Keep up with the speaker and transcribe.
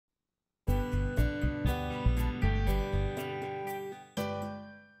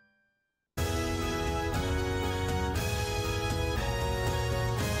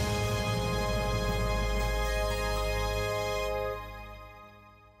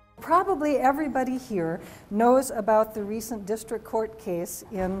Probably everybody here knows about the recent district court case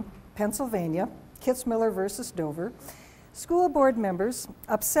in Pennsylvania, Kitzmiller versus Dover. School board members,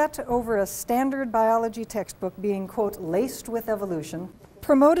 upset over a standard biology textbook being, quote, laced with evolution,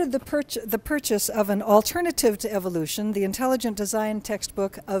 promoted the purchase of an alternative to evolution, the intelligent design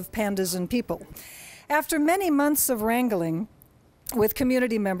textbook of Pandas and People. After many months of wrangling with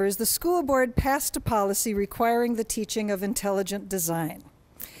community members, the school board passed a policy requiring the teaching of intelligent design.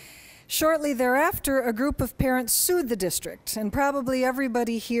 Shortly thereafter, a group of parents sued the district, and probably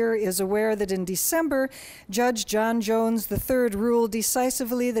everybody here is aware that in December, Judge John Jones III ruled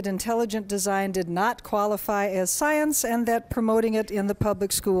decisively that intelligent design did not qualify as science and that promoting it in the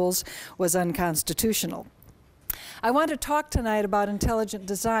public schools was unconstitutional. I want to talk tonight about intelligent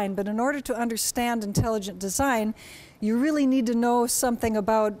design, but in order to understand intelligent design, you really need to know something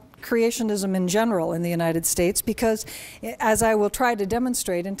about creationism in general in the United States, because, as I will try to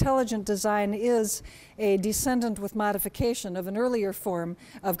demonstrate, intelligent design is a descendant with modification of an earlier form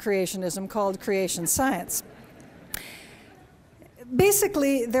of creationism called creation science.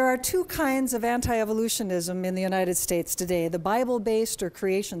 Basically, there are two kinds of anti-evolutionism in the United States today, the Bible-based or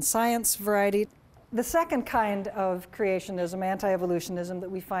creation science variety. The second kind of creationism, anti-evolutionism,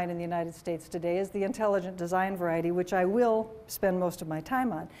 that we find in the United States today is the intelligent design variety, which I will spend most of my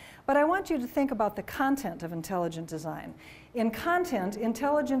time on. But I want you to think about the content of intelligent design. In content,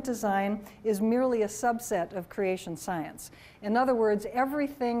 intelligent design is merely a subset of creation science. In other words,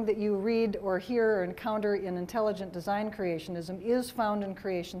 everything that you read or hear or encounter in intelligent design creationism is found in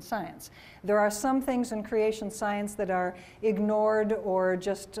creation science. There are some things in creation science that are ignored or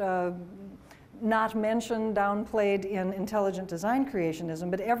just not mentioned, downplayed in intelligent design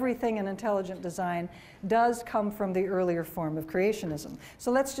creationism, but everything in intelligent design does come from the earlier form of creationism. So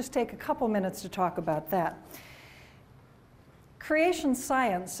let's just take a couple minutes to talk about that. Creation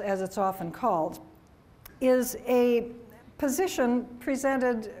science, as it's often called, is a position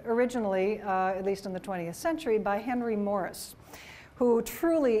presented originally, at least in the 20th century, by Henry Morris, who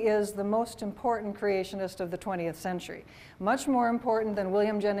truly is the most important creationist of the 20th century. Much more important than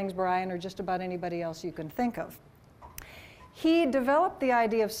William Jennings Bryan or just about anybody else you can think of. He developed the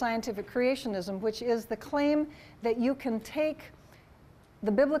idea of scientific creationism, which is the claim that you can take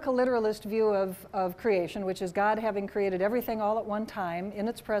the biblical literalist view of creation, which is God having created everything all at one time in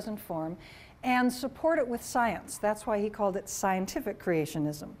its present form, and support it with science. That's why he called it scientific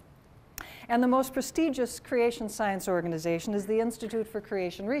creationism. And the most prestigious creation science organization is the Institute for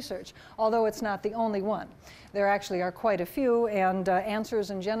Creation Research, although it's not the only one. There actually are quite a few, and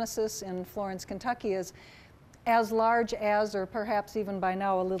Answers in Genesis in Florence, Kentucky is as large as, or perhaps even by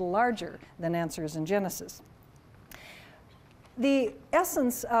now a little larger than Answers in Genesis. The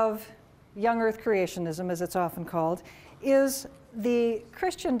essence of young earth creationism, as it's often called, is the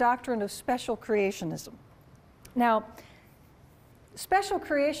Christian doctrine of special creationism. Now, special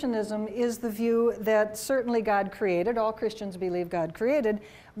creationism is the view that certainly God created, all Christians believe God created,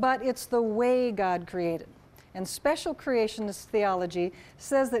 but it's the way God created. And special creationist theology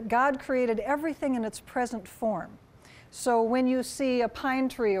says that God created everything in its present form. So when you see a pine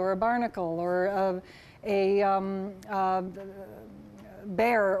tree or a barnacle or a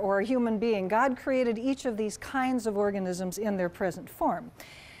bear or a human being, God created each of these kinds of organisms in their present form.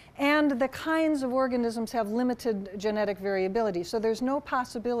 And the kinds of organisms have limited genetic variability, so there's no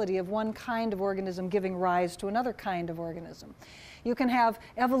possibility of one kind of organism giving rise to another kind of organism. You can have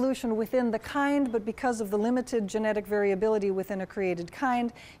evolution within the kind, but because of the limited genetic variability within a created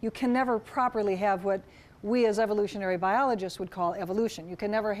kind, you can never properly have what we as evolutionary biologists would call evolution. You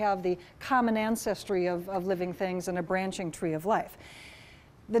can never have the common ancestry of living things and a branching tree of life.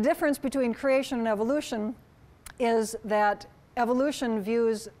 The difference between creation and evolution is that evolution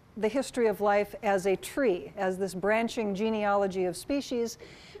views the history of life as a tree, as this branching genealogy of species.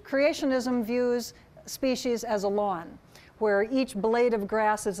 Creationism views species as a lawn, where each blade of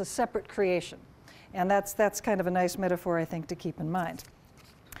grass is a separate creation. And that's kind of a nice metaphor, I think, to keep in mind.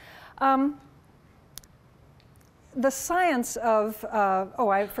 The science of, oh,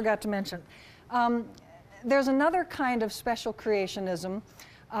 I forgot to mention, there's another kind of special creationism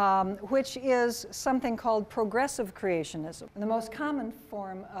which is something called progressive creationism. The most common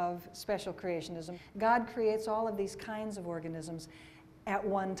form of special creationism, God creates all of these kinds of organisms at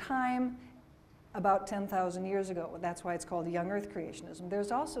one time about 10,000 years ago. That's why it's called young earth creationism.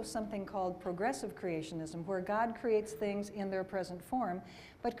 There's also something called progressive creationism, where God creates things in their present form,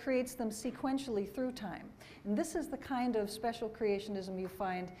 but creates them sequentially through time. And this is the kind of special creationism you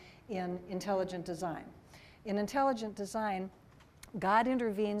find in intelligent design. In intelligent design, God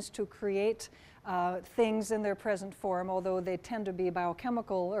intervenes to create things in their present form, although they tend to be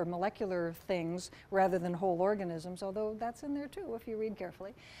biochemical or molecular things rather than whole organisms, although that's in there too if you read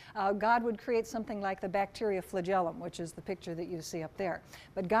carefully. God would create something like the bacteria flagellum, which is the picture that you see up there.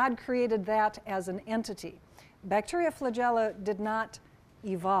 But God created that as an entity. Bacteria flagella did not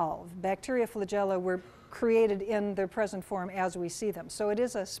evolve. Bacteria flagella were created in their present form as we see them. So it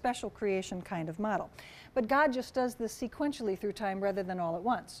is a special creation kind of model. But God just does this sequentially through time rather than all at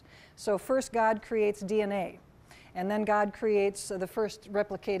once. So first God creates DNA, and then God creates the first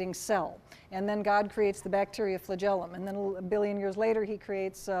replicating cell, and then God creates the bacteria flagellum, and then a billion years later he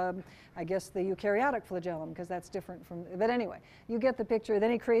creates, I guess, the eukaryotic flagellum, because that's different from, but anyway, you get the picture.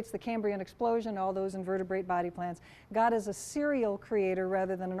 Then he creates the Cambrian explosion, all those invertebrate body plants. God is a serial creator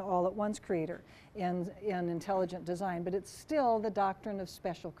rather than an all-at-once creator in intelligent design, but it's still the doctrine of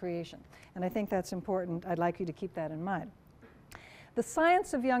special creation. And I think that's important. I'd like you to keep that in mind. The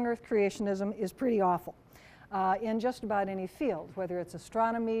science of young Earth creationism is pretty awful. In just about any field, whether it's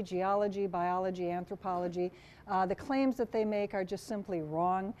astronomy, geology, biology, anthropology. The claims that they make are just simply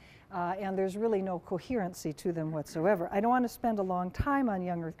wrong, and there's really no coherency to them whatsoever. I don't want to spend a long time on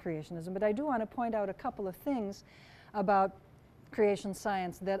young Earth creationism, but I do want to point out a couple of things about creation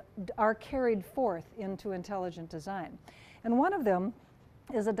science that are carried forth into intelligent design. And one of them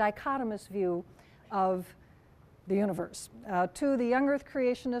is a dichotomous view of the universe. To the young Earth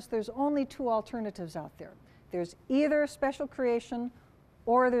creationists, there's only two alternatives out there. There's either special creation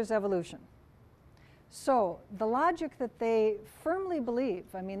or there's evolution. So the logic that they firmly believe,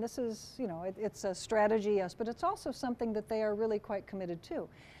 I mean, this is, you know, it's a strategy, yes, but it's also something that they are really quite committed to.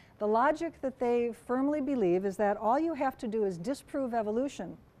 The logic that they firmly believe is that all you have to do is disprove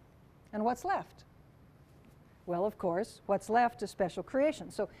evolution, and what's left? Well, of course, what's left is special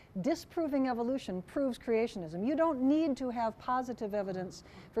creation. So disproving evolution proves creationism. You don't need to have positive evidence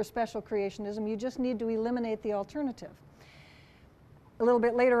for special creationism. You just need to eliminate the alternative. A little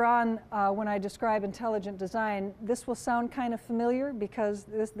bit later on, when I describe intelligent design, this will sound kind of familiar because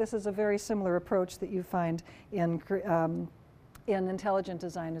this is a very similar approach that you find in intelligent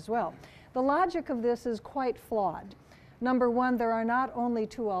design as well. The logic of this is quite flawed. Number one, there are not only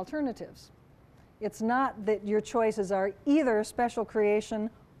two alternatives. It's not that your choices are either special creation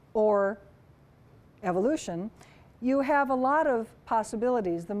or evolution. You have a lot of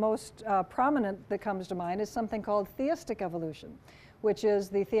possibilities. The most prominent that comes to mind is something called theistic evolution, which is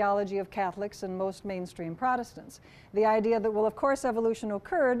the theology of Catholics and most mainstream Protestants. The idea that, well, of course evolution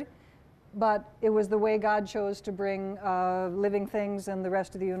occurred, but it was the way God chose to bring living things and the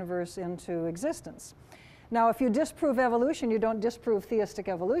rest of the universe into existence. Now, if you disprove evolution, you don't disprove theistic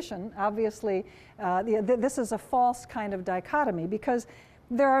evolution. Obviously, this is a false kind of dichotomy because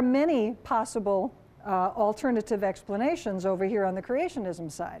there are many possible alternative explanations over here on the creationism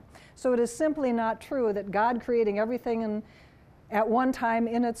side. So it is simply not true that God creating everything at one time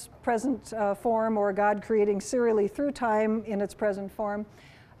in its present form, or God creating serially through time in its present form,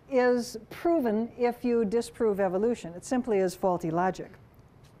 is proven if you disprove evolution. It simply is faulty logic.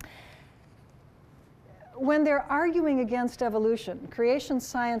 When they're arguing against evolution, creation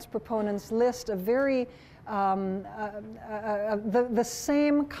science proponents list a very the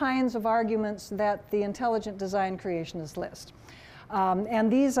same kinds of arguments that the intelligent design creationists list.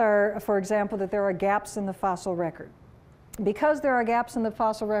 And these are, for example, that there are gaps in the fossil record. Because there are gaps in the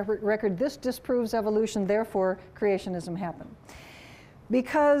fossil record, this disproves evolution, therefore creationism happened.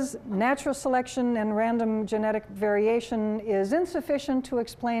 Because natural selection and random genetic variation is insufficient to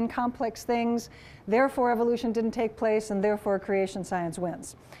explain complex things, therefore evolution didn't take place, and therefore creation science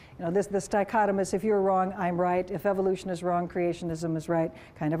wins. You know, this dichotomous, if you're wrong, I'm right, if evolution is wrong, creationism is right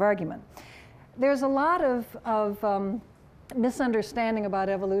kind of argument. There's a lot of misunderstanding about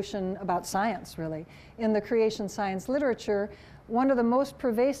evolution, about science really, in the creation science literature. One of the most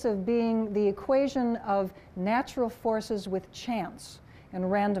pervasive being the equation of natural forces with chance and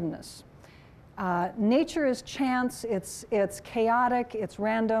randomness. Nature is chance, it's chaotic, it's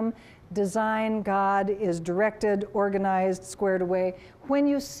random. Design, God, is directed, organized, squared away. When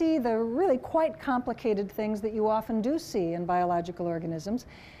you see the really quite complicated things that you often do see in biological organisms,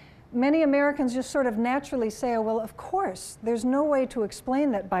 many Americans just sort of naturally say, oh, well, of course, there's no way to explain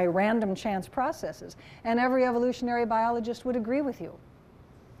that by random chance processes. And every evolutionary biologist would agree with you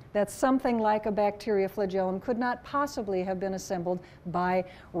that something like a bacteria flagellum could not possibly have been assembled by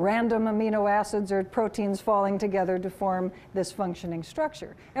random amino acids or proteins falling together to form this functioning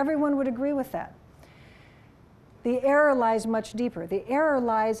structure. Everyone would agree with that. The error lies much deeper. The error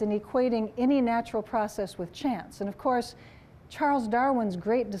lies in equating any natural process with chance. And of course, Charles Darwin's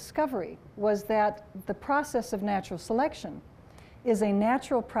great discovery was that the process of natural selection is a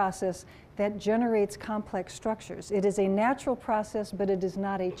natural process that generates complex structures. It is a natural process, but it is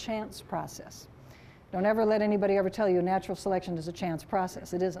not a chance process. Don't ever let anybody ever tell you natural selection is a chance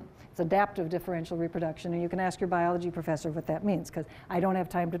process. It isn't. It's adaptive differential reproduction, and you can ask your biology professor what that means, because I don't have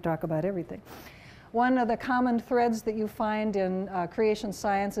time to talk about everything. One of the common threads that you find in creation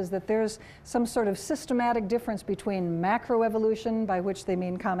science is that there's some sort of systematic difference between macroevolution, by which they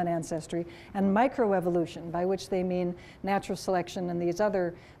mean common ancestry, and microevolution, by which they mean natural selection and these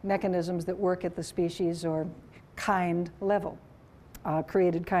other mechanisms that work at the species or kind level,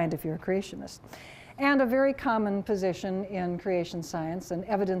 created kind if you're a creationist. And a very common position in creation science and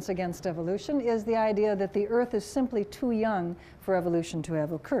evidence against evolution is the idea that the Earth is simply too young for evolution to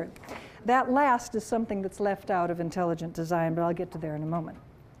have occurred. That last is something that's left out of intelligent design, but I'll get to there in a moment.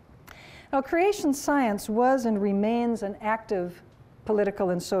 Now, creation science was and remains an active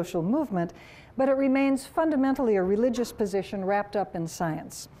political and social movement, but it remains fundamentally a religious position wrapped up in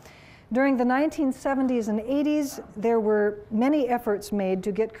science. During the 1970s and 80s, there were many efforts made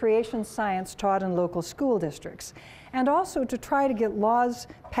to get creation science taught in local school districts, and also to try to get laws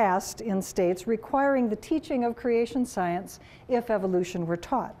passed in states requiring the teaching of creation science if evolution were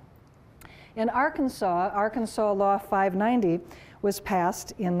taught. In Arkansas, Arkansas Law 590 was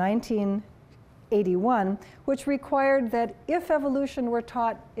passed in 1981, which required that if evolution were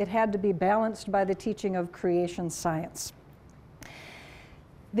taught, it had to be balanced by the teaching of creation science.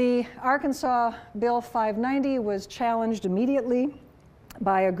 The Arkansas Bill 590 was challenged immediately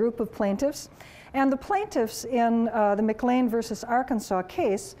by a group of plaintiffs. And the plaintiffs in the McLean versus Arkansas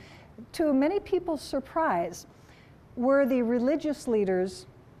case, to many people's surprise, were the religious leaders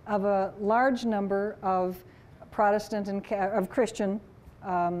of a large number of Protestant and of Christian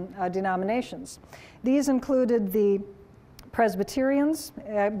denominations. These included the Presbyterians.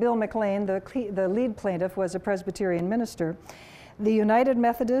 Bill McLean, the lead plaintiff, was a Presbyterian minister. The United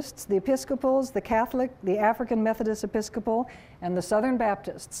Methodists, the Episcopals, the Catholic, the African Methodist Episcopal, and the Southern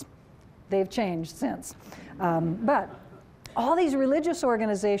Baptists. They've changed since. But all these religious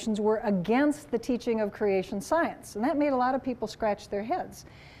organizations were against the teaching of creation science, and that made a lot of people scratch their heads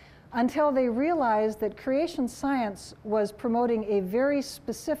until they realized that creation science was promoting a very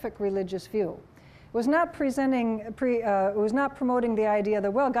specific religious view. It was not promoting the idea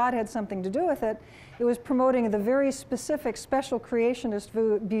that, well, God had something to do with it. It was promoting the very specific special creationist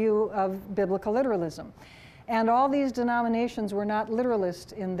view of biblical literalism. And all these denominations were not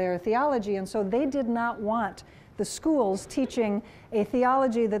literalist in their theology, and so they did not want the schools teaching a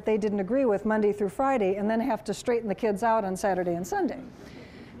theology that they didn't agree with Monday through Friday and then have to straighten the kids out on Saturday and Sunday.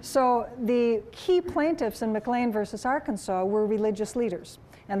 So the key plaintiffs in McLean versus Arkansas were religious leaders,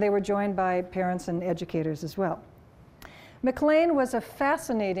 and they were joined by parents and educators as well. McLean was a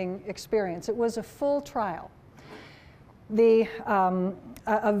fascinating experience. It was a full trial.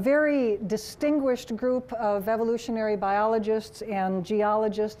 A very distinguished group of evolutionary biologists and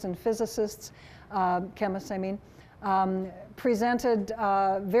geologists and physicists, chemists I mean, presented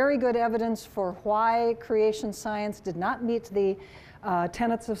very good evidence for why creation science did not meet the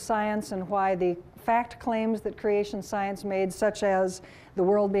tenets of science and why the fact claims that creation science made, such as the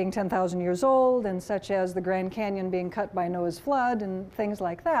world being 10,000 years old and such as the Grand Canyon being cut by Noah's flood and things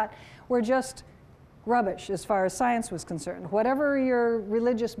like that, were just rubbish as far as science was concerned. Whatever your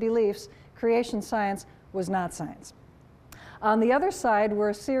religious beliefs, creation science was not science. On the other side were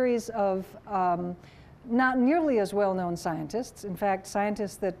a series of not nearly as well-known scientists, in fact,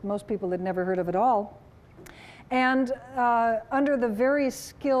 scientists that most people had never heard of at all, and under the very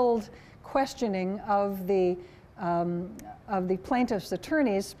skilled questioning of the plaintiff's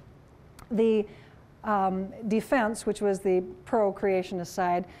attorneys, the defense, which was the pro-creationist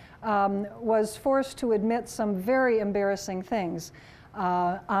side, was forced to admit some very embarrassing things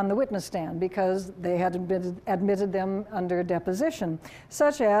on the witness stand because they had admitted them under deposition,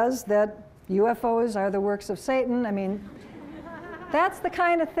 such as that UFOs are the works of Satan. I mean, that's the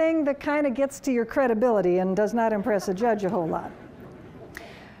kind of thing that kind of gets to your credibility and does not impress a judge a whole lot.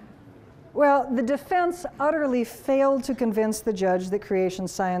 Well, the defense utterly failed to convince the judge that creation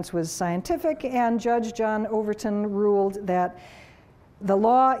science was scientific, and Judge John Overton ruled that the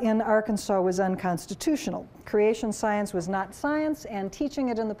law in Arkansas was unconstitutional. Creation science was not science, and teaching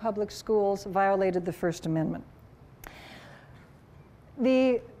it in the public schools violated the First Amendment.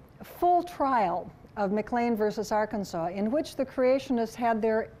 The full trial of McLean versus Arkansas, in which the creationists had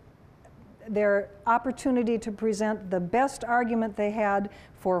their opportunity to present the best argument they had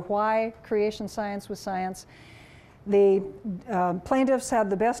for why creation science was science. The plaintiffs had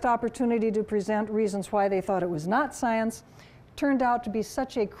the best opportunity to present reasons why they thought it was not science. Turned out to be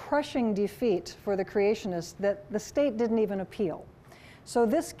such a crushing defeat for the creationists that the state didn't even appeal. So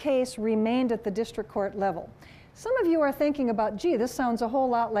this case remained at the district court level. Some of you are thinking about, gee, this sounds a whole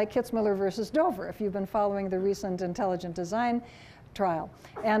lot like Kitzmiller versus Dover, if you've been following the recent intelligent design trial.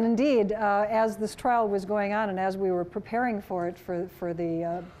 And indeed, as this trial was going on and as we were preparing for it for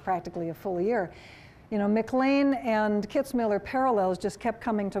the practically a full year, you know, McLean and Kitzmiller parallels just kept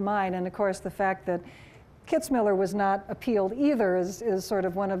coming to mind. And of course, the fact that Kitzmiller was not appealed either is sort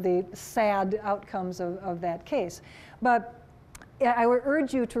of one of the sad outcomes of that case. But I would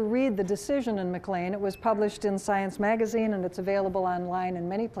urge you to read the decision in McLean. It was published in Science Magazine, and it's available online in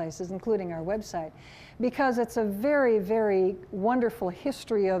many places, including our website, because it's a very, very wonderful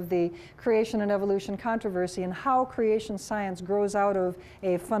history of the creation and evolution controversy and how creation science grows out of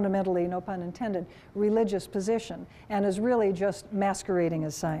a fundamentally, no pun intended, religious position and is really just masquerading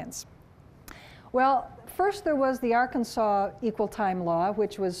as science. Well, first there was the Arkansas equal time law,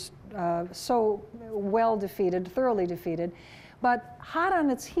 which was so well defeated, thoroughly defeated. But hot on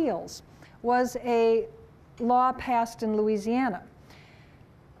its heels was a law passed in Louisiana,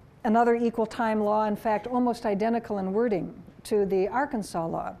 another equal time law, in fact, almost identical in wording to the Arkansas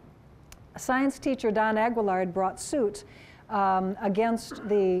law. Science teacher Don Aguillard brought suit against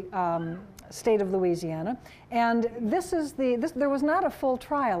the state of Louisiana. And there was not a full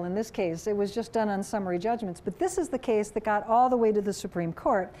trial in this case. It was just done on summary judgments. But this is the case that got all the way to the Supreme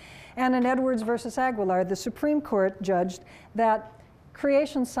Court. And in Edwards versus Aguillard, the Supreme Court judged that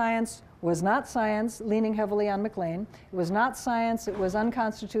creation science was not science, leaning heavily on McLean. It was not science. It was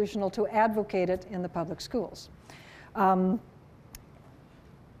unconstitutional to advocate it in the public schools. Now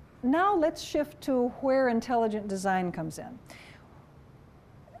let's shift to where intelligent design comes in.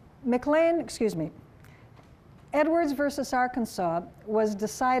 Edwards versus Arkansas was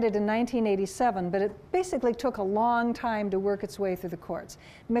decided in 1987, but it basically took a long time to work its way through the courts.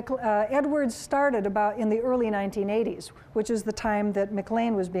 Edwards started about in the early 1980s, which is the time that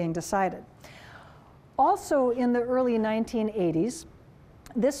McLean was being decided. Also in the early 1980s,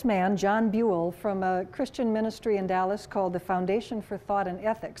 this man, John Buell, from a Christian ministry in Dallas called the Foundation for Thought and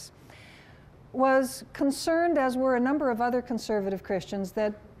Ethics, was concerned, as were a number of other conservative Christians,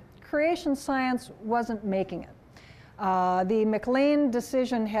 that creation science wasn't making it. The McLean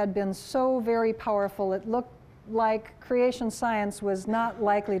decision had been so very powerful, it looked like creation science was not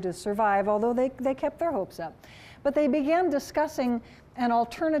likely to survive, although they kept their hopes up. But they began discussing an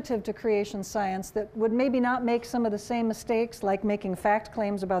alternative to creation science that would maybe not make some of the same mistakes, like making fact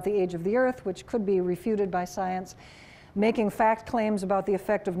claims about the age of the earth, which could be refuted by science, making fact claims about the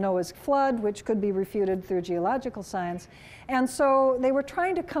effect of Noah's flood, which could be refuted through geological science. And so they were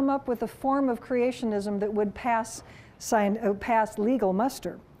trying to come up with a form of creationism that would pass legal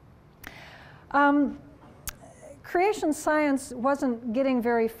muster. Creation science wasn't getting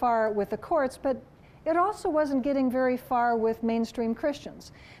very far with the courts, but it also wasn't getting very far with mainstream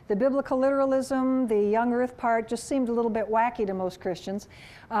Christians. The biblical literalism, the young earth part just seemed a little bit wacky to most Christians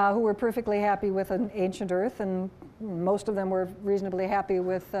who were perfectly happy with an ancient earth, and most of them were reasonably happy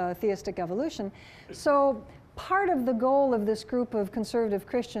with theistic evolution. So part of the goal of this group of conservative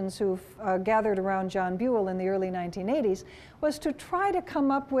Christians who gathered around John Buell in the early 1980s was to try to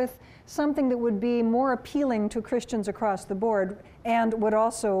come up with something that would be more appealing to Christians across the board and would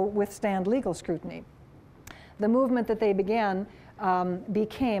also withstand legal scrutiny. The movement that they began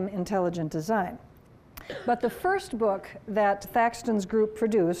became intelligent design. But the first book that Thaxton's group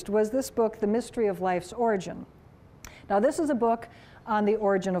produced was this book, The Mystery of Life's Origin. Now, this is a book on the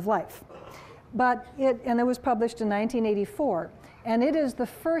origin of life. And it was published in 1984. And it is the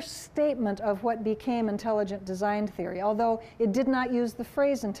first statement of what became intelligent design theory, although it did not use the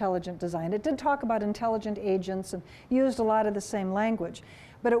phrase intelligent design. It did talk about intelligent agents and used a lot of the same language.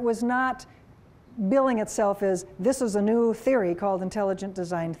 But it was not billing itself as, this is a new theory called intelligent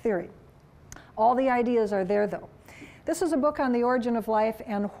design theory. All the ideas are there, though. This is a book on the origin of life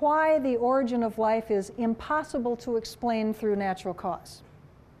and why the origin of life is impossible to explain through natural cause.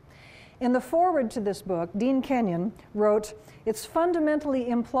 In the foreword to this book, Dean Kenyon wrote, "It's fundamentally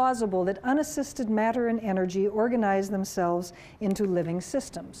implausible that unassisted matter and energy organize themselves into living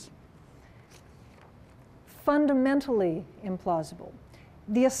systems." Fundamentally implausible.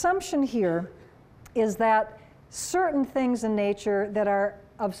 The assumption here is that certain things in nature that are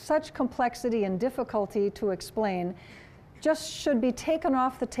of such complexity and difficulty to explain just should be taken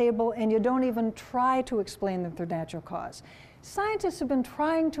off the table, and you don't even try to explain them through natural cause. Scientists have been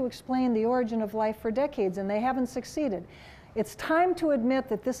trying to explain the origin of life for decades, and they haven't succeeded. It's time to admit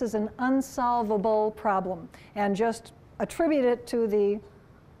that this is an unsolvable problem and just attribute it to the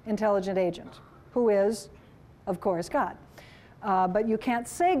intelligent agent, who is, of course, God. But you can't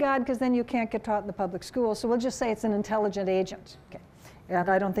say God because then you can't get taught in the public school, so we'll just say it's an intelligent agent. Okay. And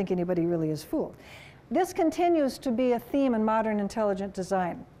I don't think anybody really is fooled. This continues to be a theme in modern intelligent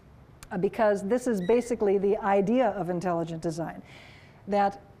design because this is basically the idea of intelligent design,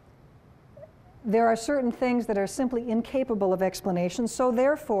 that there are certain things that are simply incapable of explanation, so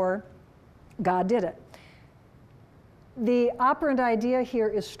therefore God did it. The operant idea here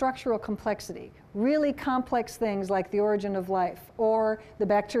is structural complexity. Really complex things like the origin of life, or the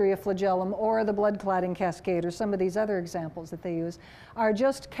bacteria flagellum, or the blood clotting cascade, or some of these other examples that they use, are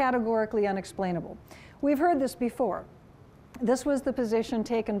just categorically unexplainable. We've heard this before. This was the position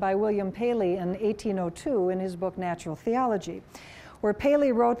taken by William Paley in 1802 in his book Natural Theology, where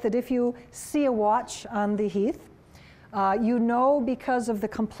Paley wrote that if you see a watch on the heath, you know because of the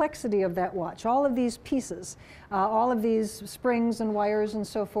complexity of that watch, all of these pieces, all of these springs and wires and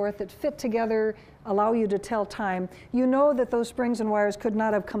so forth that fit together, allow you to tell time, you know that those springs and wires could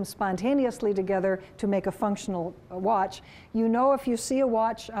not have come spontaneously together to make a functional watch. You know if you see a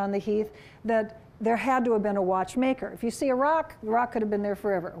watch on the heath that there had to have been a watchmaker. If you see a rock, the rock could have been there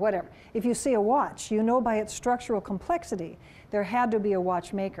forever, whatever. If you see a watch, you know by its structural complexity, there had to be a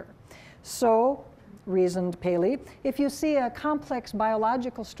watchmaker. So, reasoned Paley, if you see a complex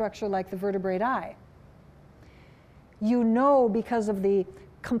biological structure like the vertebrate eye, you know because of the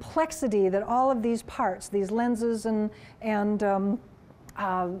complexity that all of these parts, these lenses and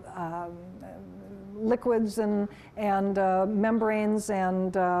liquids and membranes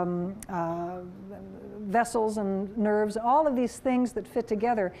and vessels and nerves, all of these things that fit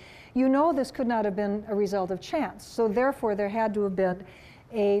together, you know this could not have been a result of chance. So therefore there had to have been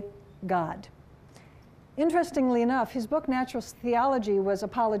a God. Interestingly enough, his book Natural Theology was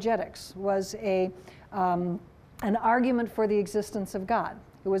apologetics, was an argument for the existence of God.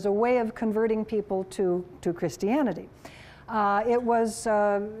 It was a way of converting people to Christianity. It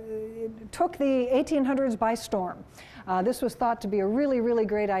took the 1800s by storm. This was thought to be a really, really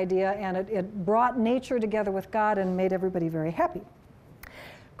great idea, and it brought nature together with God and made everybody very happy.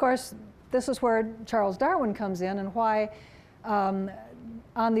 Of course, this is where Charles Darwin comes in and why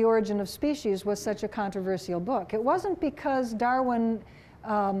On the Origin of Species was such a controversial book. It wasn't because Darwin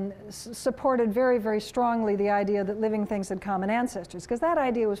supported very, very strongly the idea that living things had common ancestors, because that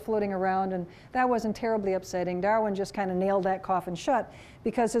idea was floating around and that wasn't terribly upsetting. Darwin just kind of nailed that coffin shut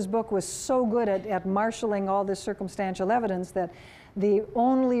because his book was so good at marshaling all this circumstantial evidence that the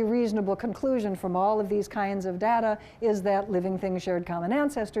only reasonable conclusion from all of these kinds of data is that living things shared common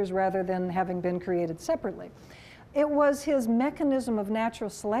ancestors rather than having been created separately. It was his mechanism of natural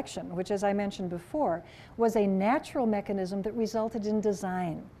selection, which, as I mentioned before, was a natural mechanism that resulted in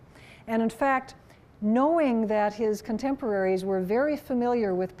design. And in fact, knowing that his contemporaries were very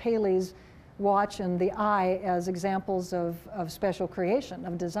familiar with Paley's watch and the eye as examples of special creation,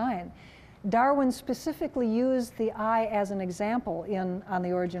 of design, Darwin specifically used the eye as an example On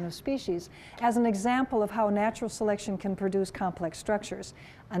the Origin of Species, as an example of how natural selection can produce complex structures.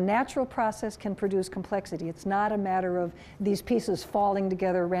 A natural process can produce complexity. It's not a matter of these pieces falling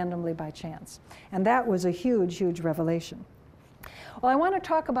together randomly by chance. And that was a huge, huge revelation. Well, I want to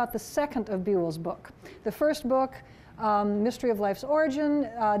talk about the second of Buell's book. The first book, Mystery of Life's Origin,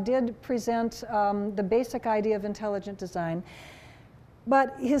 did present the basic idea of intelligent design.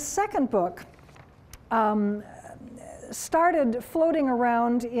 But his second book started floating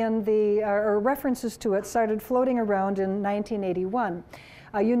around or references to it started floating around in 1981.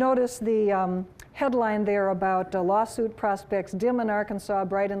 You notice the headline there about lawsuit prospects dim in Arkansas,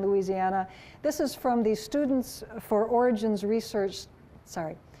 bright in Louisiana. This is from the Students for Origins Research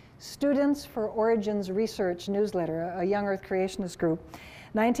newsletter, a young Earth creationist group,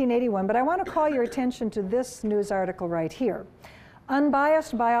 1981. But I want to call your attention to this news article right here.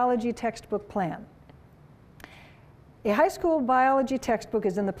 Unbiased Biology Textbook Plan. A high school biology textbook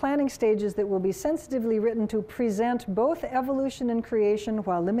is in the planning stages that will be sensitively written to present both evolution and creation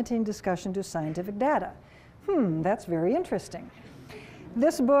while limiting discussion to scientific data. That's very interesting.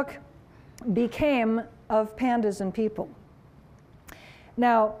 This book became Of Pandas and People.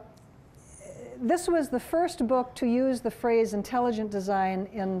 Now, this was the first book to use the phrase intelligent design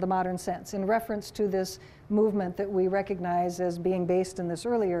in the modern sense, in reference to this movement that we recognize as being based in this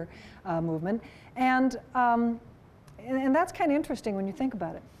earlier movement. And that's kind of interesting when you think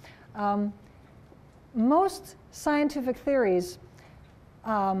about it. Most scientific theories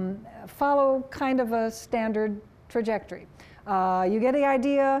follow kind of a standard trajectory. You get the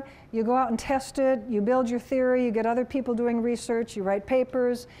idea, you go out and test it, you build your theory, you get other people doing research, you write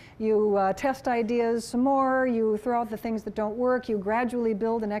papers, you test ideas some more, you throw out the things that don't work, you gradually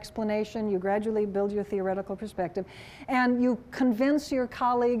build an explanation, you gradually build your theoretical perspective, and you convince your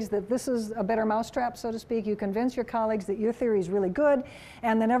colleagues that this is a better mousetrap, so to speak. You convince your colleagues that your theory is really good,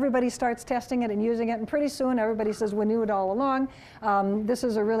 and then everybody starts testing it and using it, and pretty soon everybody says, we knew it all along. This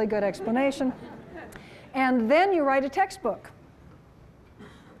is a really good explanation. And then you write a textbook.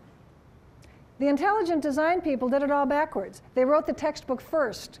 The intelligent design people did it all backwards. They wrote the textbook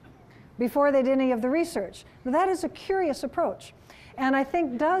first before they did any of the research. Now, that is a curious approach, and I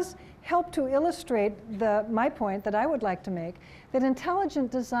think does help to illustrate my point that I would like to make, that intelligent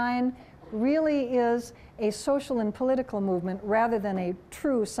design really is a social and political movement rather than a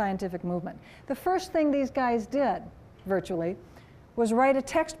true scientific movement. The first thing these guys did, virtually, was write a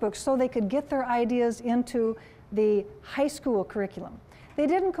textbook so they could get their ideas into the high school curriculum. They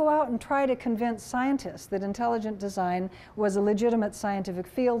didn't go out and try to convince scientists that intelligent design was a legitimate scientific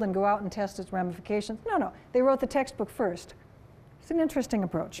field and go out and test its ramifications. No, no, they wrote the textbook first. It's an interesting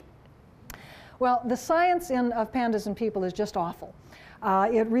approach. Well, the science of Pandas and People is just awful.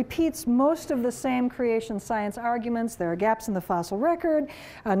 It repeats most of the same creation science arguments. There are gaps in the fossil record.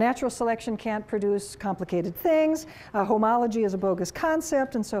 Natural selection can't produce complicated things. Homology is a bogus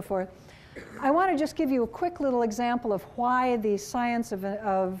concept, and so forth. I want to just give you a quick little example of why the science of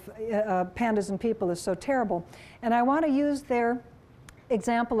Pandas and People is so terrible. And I want to use their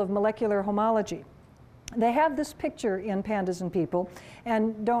example of molecular homology. They have this picture in Pandas and People,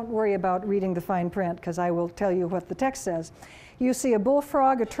 and don't worry about reading the fine print, because I will tell you what the text says. You see a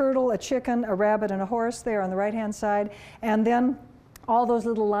bullfrog, a turtle, a chicken, a rabbit, and a horse there on the right-hand side, and then all those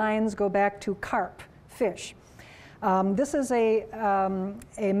little lines go back to carp, fish. This is a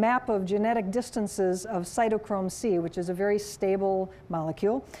map of genetic distances of cytochrome C, which is a very stable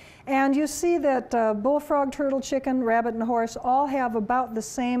molecule. And you see that bullfrog, turtle, chicken, rabbit, and horse all have about the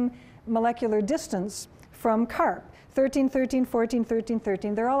same molecular distance from carp. 13, 13, 14, 13,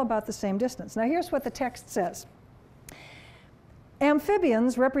 13. They're all about the same distance. Now here's what the text says.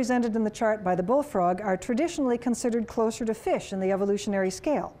 Amphibians, represented in the chart by the bullfrog, are traditionally considered closer to fish in the evolutionary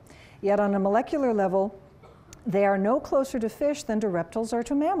scale. Yet on a molecular level, they are no closer to fish than to reptiles or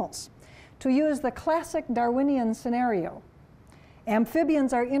to mammals. To use the classic Darwinian scenario,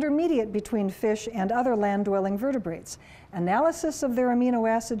 amphibians are intermediate between fish and other land-dwelling vertebrates. Analysis of their amino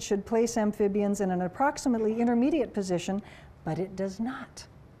acids should place amphibians in an approximately intermediate position, but it does not.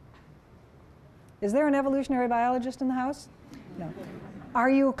 Is there an evolutionary biologist in the house? No. Are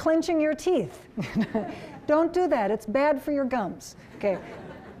you clenching your teeth? Don't do that. It's bad for your gums. Okay.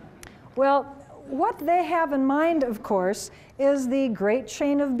 Well, what they have in mind, of course, is the great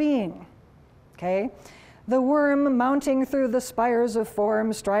chain of being. Okay? The worm mounting through the spires of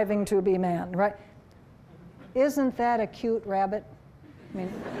form, striving to be man, right? Isn't that a cute rabbit? I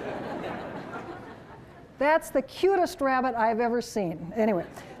mean, that's the cutest rabbit I've ever seen. Anyway,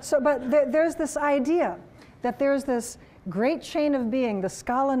 so, but there's this idea that there's this great chain of being, the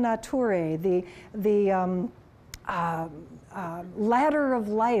scala naturae, the ladder of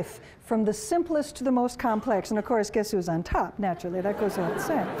life from the simplest to the most complex. And of course, guess who's on top? Naturally, that goes without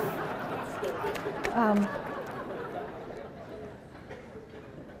saying.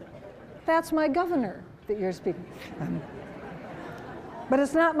 That's my governor that you're speaking. But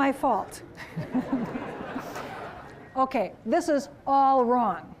it's not my fault. Okay, this is all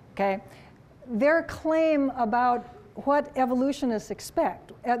wrong, okay? Their claim about what evolutionists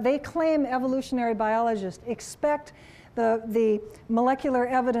expect, they claim evolutionary biologists expect the molecular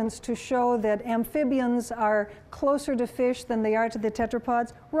evidence to show that amphibians are closer to fish than they are to the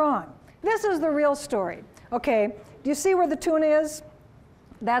tetrapods. Wrong. This is the real story. Okay, do you see where the tuna is?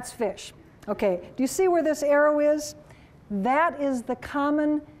 That's fish. Okay, do you see where this arrow is? That is the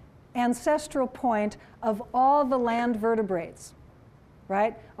common ancestral point of all the land vertebrates,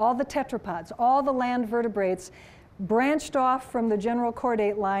 right? All the tetrapods, all the land vertebrates branched off from the general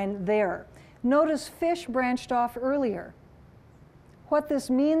chordate line there. Notice fish branched off earlier. What this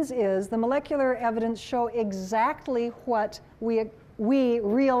means is the molecular evidence show exactly what we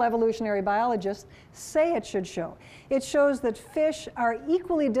real evolutionary biologists say it should show. It shows that fish are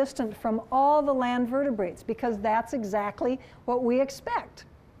equally distant from all the land vertebrates because that's exactly what we expect.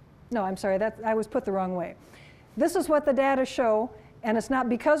 No, I'm sorry, I was put the wrong way. This is what the data show, and it's not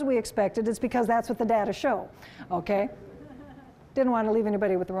because we expect it, it's because that's what the data show, okay? Didn't want to leave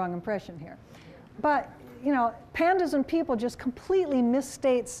anybody with the wrong impression here. But, you know, Pandas and People just completely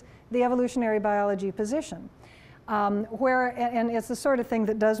misstates the evolutionary biology position. and it's the sort of thing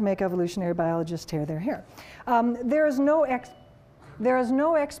that does make evolutionary biologists tear their hair. There is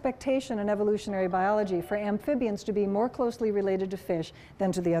no expectation in evolutionary biology for amphibians to be more closely related to fish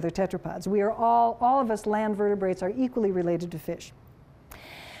than to the other tetrapods. We are all of us land vertebrates are equally related to fish.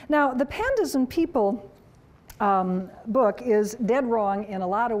 Now, the Pandas and People book is dead wrong in a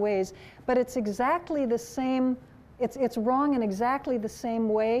lot of ways, but it's exactly the same. It's wrong in exactly the same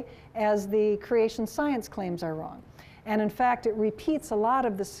way as the creation science claims are wrong. And in fact, it repeats a lot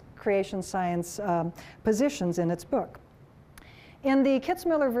of the creation science positions in its book. In the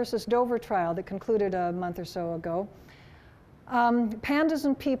Kitzmiller versus Dover trial that concluded a month or so ago, Pandas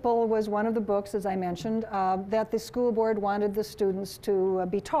and People was one of the books, as I mentioned, that the school board wanted the students to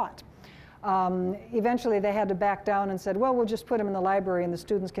be taught. Eventually, they had to back down and said, well, we'll just put them in the library and the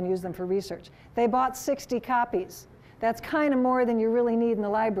students can use them for research. They bought 60 copies. That's kind of more than you really need in the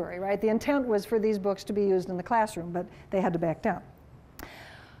library, right? The intent was for these books to be used in the classroom, but they had to back down.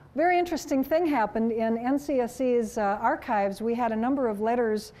 Very interesting thing happened in NCSE's archives. We had a number of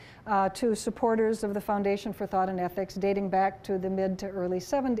letters to supporters of the Foundation for Thought and Ethics dating back to the mid to early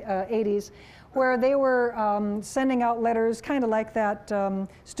 80s, where they were sending out letters kind of like that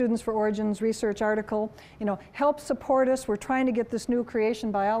Students for Origins research article. You know, help support us. We're trying to get this new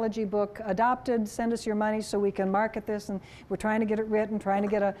creation biology book adopted. Send us your money so we can market this. And we're trying to get it written, trying to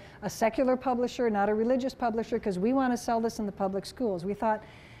get a secular publisher, not a religious publisher, because we want to sell this in the public schools. We thought,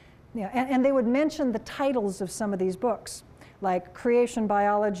 yeah, and they would mention the titles of some of these books, like Creation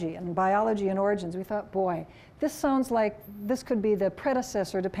Biology and Biology and Origins. We thought, boy, this sounds like this could be the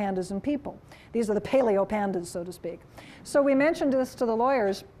predecessor to Pandas and People. These are the paleo pandas, so to speak. So we mentioned this to the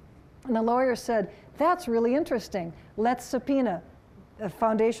lawyers, and the lawyers said, that's really interesting. Let's subpoena the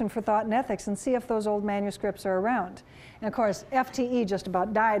Foundation for Thought and Ethics and see if those old manuscripts are around. And of course, FTE just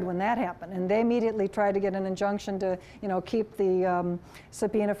about died when that happened, and they immediately tried to get an injunction to, you know, keep the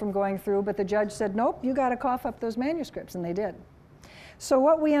subpoena from going through, but the judge said, nope, you got to cough up those manuscripts, and they did. So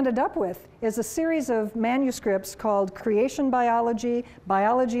what we ended up with is a series of manuscripts called Creation Biology,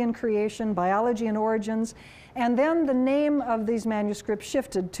 Biology and Creation, Biology and Origins, and then the name of these manuscripts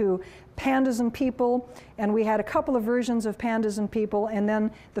shifted to Pandas and People, and we had a couple of versions of Pandas and People, and then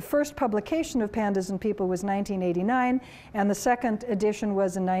the first publication of Pandas and People was 1989, and the second edition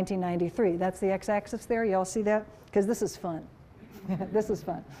was in 1993. That's the x-axis there, you all see that? Because this is fun. This is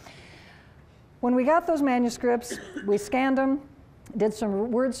fun. When we got those manuscripts, we scanned them, did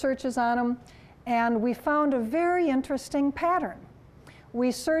some word searches on them, and we found a very interesting pattern.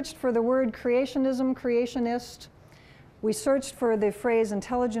 We searched for the word creationism, creationist. We searched for the phrase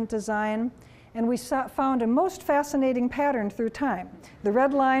intelligent design, and we found a most fascinating pattern through time. The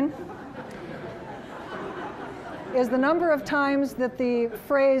red line is the number of times that the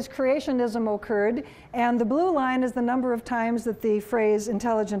phrase creationism occurred, and the blue line is the number of times that the phrase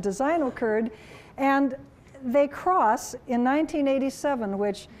intelligent design occurred. And they cross in 1987,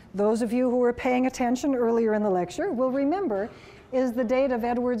 which those of you who were paying attention earlier in the lecture will remember is the date of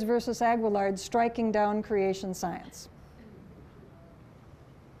Edwards versus Aguillard striking down creation science.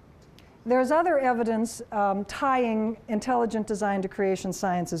 There's other evidence tying intelligent design to creation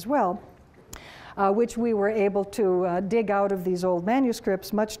science as well, which we were able to dig out of these old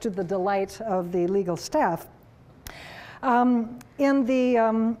manuscripts, much to the delight of the legal staff. In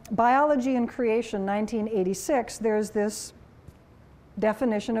the Biology and Creation, 1986, there's this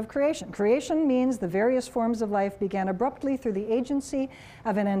definition of creation. Creation means the various forms of life began abruptly through the agency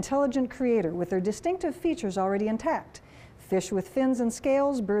of an intelligent creator with their distinctive features already intact. Fish with fins and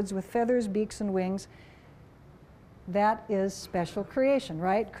scales, birds with feathers, beaks and wings. That is special creation,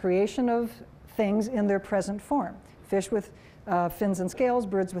 right? Creation of things in their present form. Fish with fins and scales,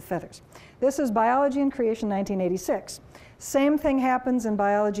 birds with feathers. This is Biology and Creation, 1986. Same thing happens in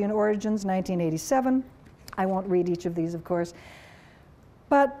Biology and Origins, 1987. I won't read each of these, of course.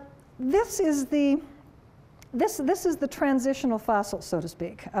 But this is the transitional fossil, so to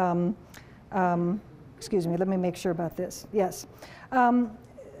speak. Excuse me, let me make sure about this. Yes.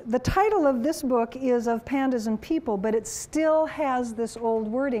 The title of this book is Of Pandas and People, but it still has this old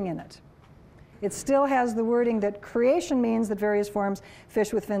wording in it. It still has the wording that creation means that various forms,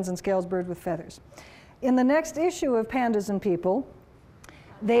 fish with fins and scales, bird with feathers. In the next issue of Pandas and People,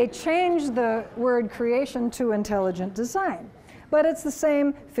 they changed the word creation to intelligent design. But it's the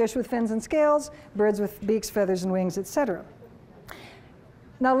same, fish with fins and scales, birds with beaks, feathers, and wings, etc.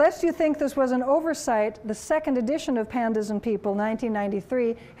 Now, lest you think this was an oversight, the second edition of Pandas and People,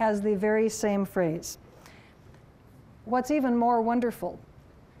 1993, has the very same phrase. What's even more wonderful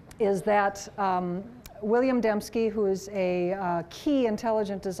is that William Dembski, who is a key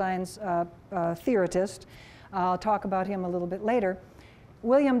intelligent design theoretist, I'll talk about him a little bit later.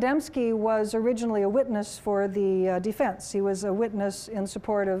 William Dembski was originally a witness for the defense. He was a witness in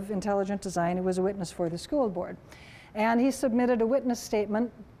support of intelligent design. He was a witness for the school board. And he submitted a witness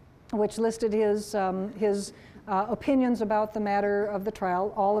statement which listed his opinions about the matter of the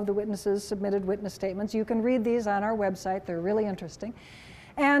trial. All of the witnesses submitted witness statements. You can read these on our website. They're really interesting.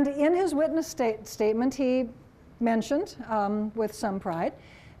 And in his witness statement, he mentioned, with some pride,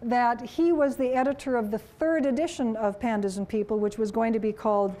 that he was the editor of the 3rd edition of Pandas and People, which was going to be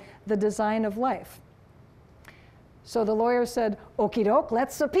called The Design of Life. So the lawyer said, okie doke,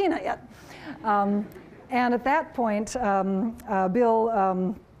 let's subpoena it. And at that point,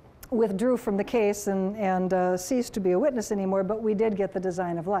 Bill withdrew from the case and ceased to be a witness anymore, but we did get The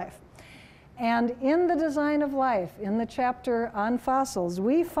Design of Life. And in The Design of Life, in the chapter on fossils,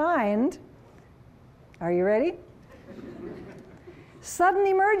 we find, are you ready? Sudden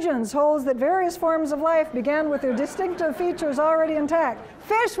emergence holds that various forms of life began with their distinctive features already intact.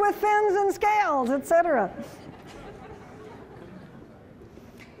 Fish with fins and scales, etc.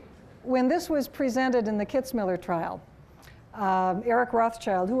 When this was presented in the Kitzmiller trial, Eric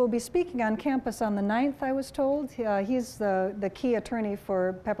Rothschild, who will be speaking on campus on the 9th, I was told. He's the key attorney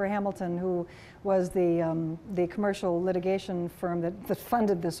for Pepper Hamilton, who was the commercial litigation firm that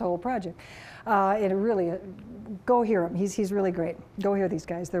funded this whole project. It really, go hear him. He's really great. Go hear these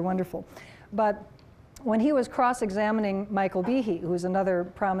guys. They're wonderful. But when he was cross-examining Michael Behe, who's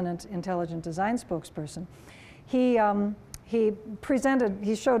another prominent intelligent design spokesperson, he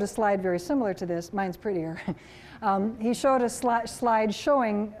showed a slide very similar to this. Mine's prettier. He showed a slide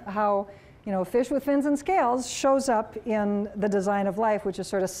showing how, fish with fins and scales shows up in The Design of Life, which is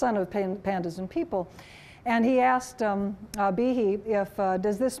sort of son of Pandas and People. And he asked Behe if,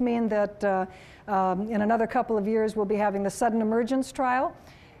 does this mean that in another couple of years we'll be having the sudden emergence trial?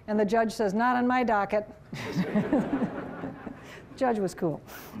 And the judge says, not on my docket. Judge was cool.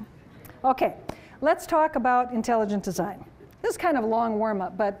 Okay, let's talk about intelligent design. This is kind of a long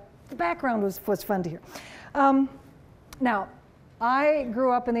warm-up, but the background was fun to hear. Now, I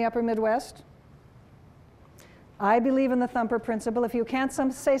grew up in the upper Midwest. I believe in the thumper principle. If you can't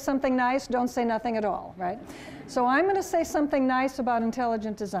say something nice, don't say nothing at all, right? So I'm going to say something nice about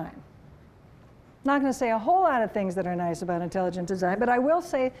intelligent design. Not going to say a whole lot of things that are nice about intelligent design, but I will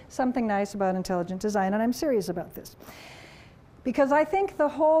say something nice about intelligent design, and I'm serious about this. Because I think the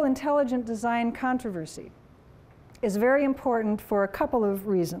whole intelligent design controversy is very important for a couple of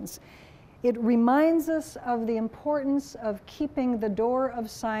reasons. It reminds us of the importance of keeping the door of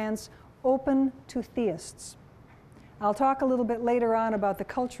science open to theists. I'll talk a little bit later on about the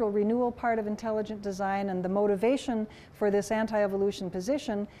cultural renewal part of intelligent design, and the motivation for this anti-evolution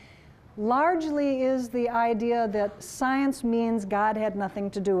position largely is the idea that science means God had nothing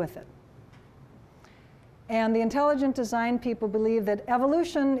to do with it. And the intelligent design people believe that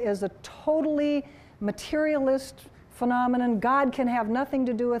evolution is a totally materialist phenomenon. God can have nothing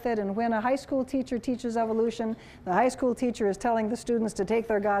to do with it, and when a high school teacher teaches evolution, the high school teacher is telling the students to take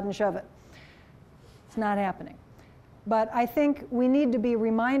their God and shove it. It's not happening. But I think we need to be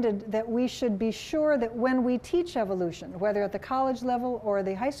reminded that we should be sure that when we teach evolution, whether at the college level or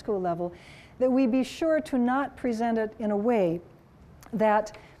the high school level, that we be sure to not present it in a way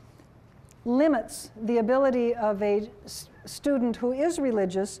that limits the ability of a student who is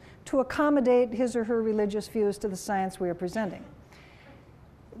religious to accommodate his or her religious views to the science we are presenting.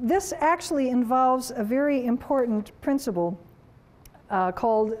 This actually involves a very important principle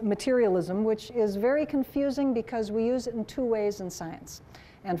called materialism, which is very confusing because we use it in two ways in science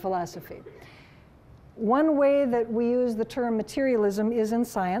and philosophy. One way that we use the term materialism is in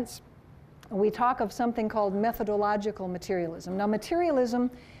science. We talk of something called methodological materialism. Now, materialism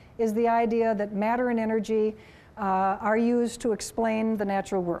is the idea that matter and energy are used to explain the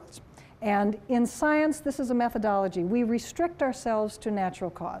natural worlds. And in science, this is a methodology. We restrict ourselves to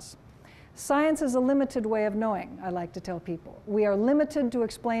natural cause. Science is a limited way of knowing, I like to tell people. We are limited to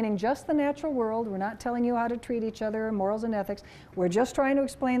explaining just the natural world. We're not telling you how to treat each other or morals and ethics. We're just trying to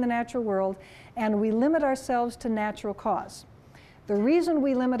explain the natural world, and we limit ourselves to natural cause. The reason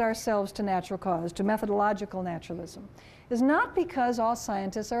we limit ourselves to natural cause, to methodological naturalism, is not because all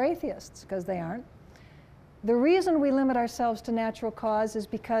scientists are atheists, because they aren't. The reason we limit ourselves to natural cause is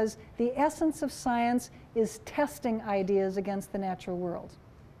because the essence of science is testing ideas against the natural world.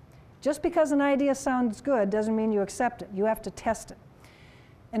 Just because an idea sounds good doesn't mean you accept it. You have to test it.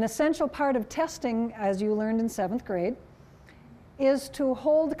 An essential part of testing, as you learned in 7th grade, is to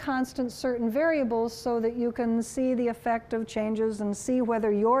hold constant certain variables so that you can see the effect of changes and see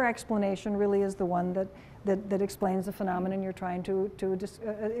whether your explanation really is the one that explains the phenomenon you're trying to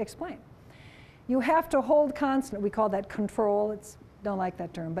explain. You have to hold constant. We call that control. Don't like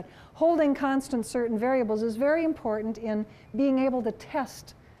that term, but holding constant certain variables is very important in being able to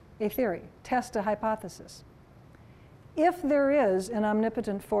test a theory, test a hypothesis. If there is an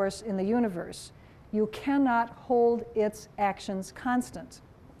omnipotent force in the universe, you cannot hold its actions constant.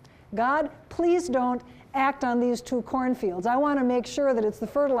 God, please don't act on these 2 cornfields. I want to make sure that it's the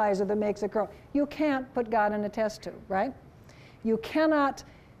fertilizer that makes it grow. You can't put God in a test tube, right? You cannot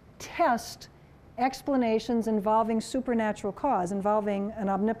test explanations involving supernatural cause, involving an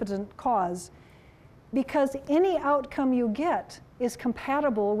omnipotent cause, because any outcome you get is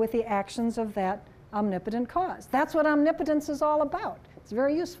compatible with the actions of that omnipotent cause. That's what omnipotence is all about. It's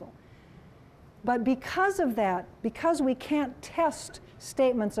very useful. But because of that, because we can't test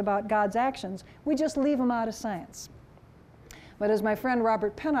statements about God's actions, we just leave them out of science. But as my friend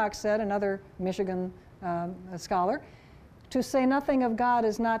Robert Pennock said, another Michigan scholar, to say nothing of God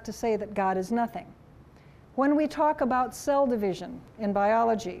is not to say that God is nothing. When we talk about cell division in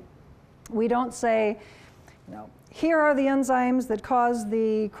biology, we don't say, here are the enzymes that cause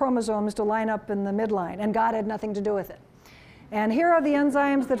the chromosomes to line up in the midline, and God had nothing to do with it. And here are the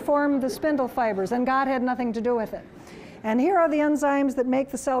enzymes that form the spindle fibers, and God had nothing to do with it. And here are the enzymes that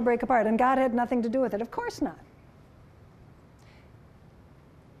make the cell break apart, and God had nothing to do with it. Of course not.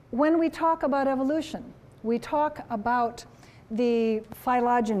 When we talk about evolution, we talk about the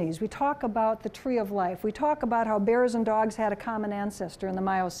phylogenies, we talk about the tree of life, we talk about how bears and dogs had a common ancestor in the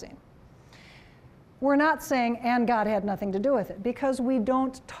Miocene. We're not saying, and God had nothing to do with it, because we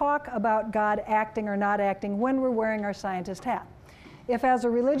don't talk about God acting or not acting when we're wearing our scientist hat. If as a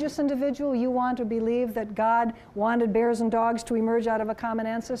religious individual you want to believe that God wanted bears and dogs to emerge out of a common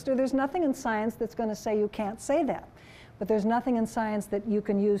ancestor, there's nothing in science that's going to say you can't say that. But there's nothing in science that you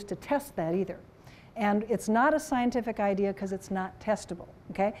can use to test that either. And it's not a scientific idea because it's not testable,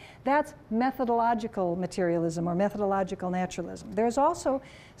 okay? That's methodological materialism or methodological naturalism. There's also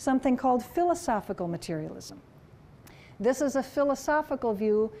something called philosophical materialism. This is a philosophical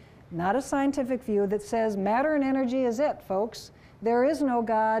view, not a scientific view, that says matter and energy is it, folks. There is no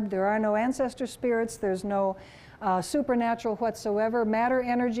God, there are no ancestor spirits, there's no supernatural whatsoever. Matter,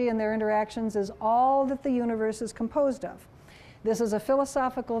 energy, and their interactions is all that the universe is composed of. This is a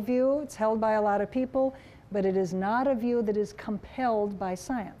philosophical view. It's held by a lot of people, but it is not a view that is compelled by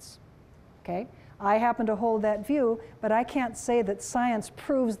science. Okay? I happen to hold that view, but I can't say that science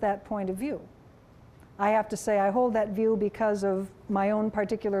proves that point of view. I have to say I hold that view because of my own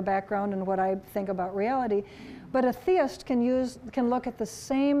particular background and what I think about reality. But a theist can look at the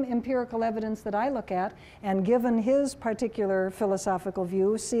same empirical evidence that I look at, and given his particular philosophical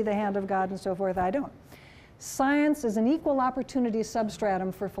view, see the hand of God and so forth. I don't. Science is an equal opportunity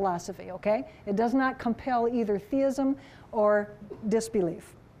substratum for philosophy, okay? It does not compel either theism or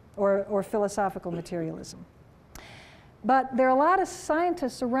disbelief or philosophical materialism. But there are a lot of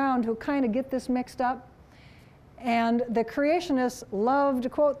scientists around who kind of get this mixed up, and the creationists love to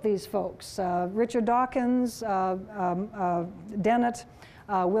quote these folks. Richard Dawkins, Dennett,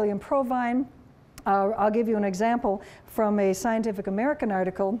 William Provine. I'll give you an example from a Scientific American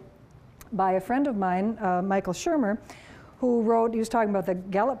article by a friend of mine, Michael Shermer, who wrote, he was talking about the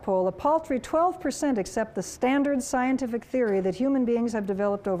Gallup poll, a paltry 12% accept the standard scientific theory that human beings have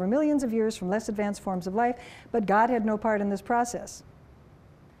developed over millions of years from less advanced forms of life, but God had no part in this process.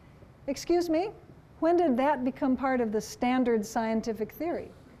 Excuse me? When did that become part of the standard scientific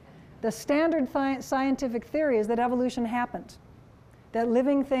theory? The standard scientific theory is that evolution happened, that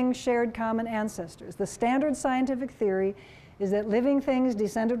living things shared common ancestors. The standard scientific theory is that living things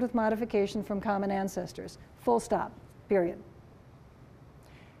descended with modification from common ancestors. Full stop, period.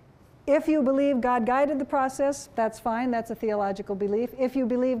 If you believe God guided the process, that's fine, that's a theological belief. If you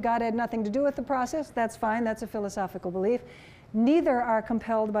believe God had nothing to do with the process, that's fine, that's a philosophical belief. Neither are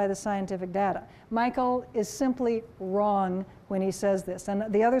compelled by the scientific data. Michael is simply wrong when he says this,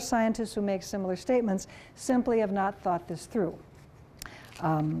 and the other scientists who make similar statements simply have not thought this through.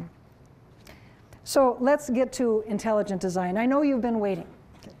 So let's get to intelligent design. I know you've been waiting.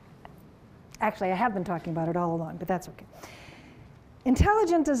 Actually, I have been talking about it all along, but that's okay.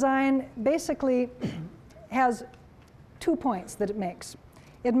 Intelligent design basically has 2 points that it makes.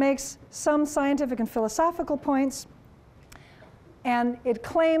 It makes some scientific and philosophical points, and it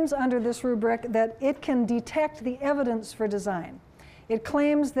claims under this rubric that it can detect the evidence for design. It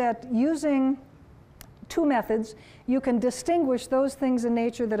claims that using 2 methods, you can distinguish those things in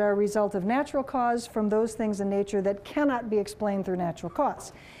nature that are a result of natural cause from those things in nature that cannot be explained through natural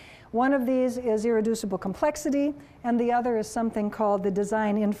cause. One of these is irreducible complexity, and the other is something called the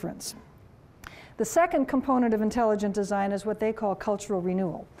design inference. The second component of intelligent design is what they call cultural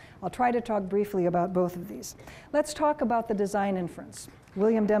renewal. I'll try to talk briefly about both of these. Let's talk about the design inference,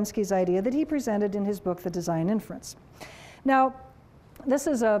 William Dembski's idea that he presented in his book, The Design Inference. Now, this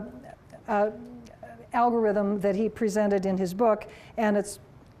is a algorithm that he presented in his book, and it's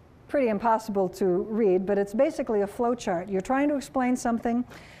pretty impossible to read, but it's basically a flow chart. You're trying to explain something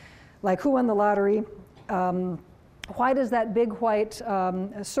like who won the lottery, why does that big white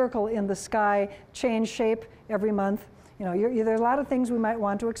circle in the sky change shape every month? You know, there's a lot of things we might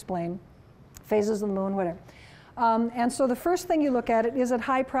want to explain, phases of the moon, whatever. And so the first thing you look at it, is it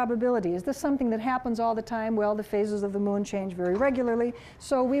high probability? Is this something that happens all the time? Well, the phases of the moon change very regularly,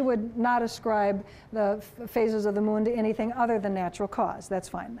 so we would not ascribe the phases of the moon to anything other than natural cause. That's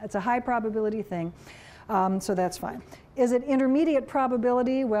fine. It's a high probability thing, so that's fine. Is it intermediate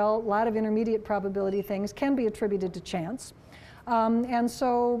probability? Well, a lot of intermediate probability things can be attributed to chance. And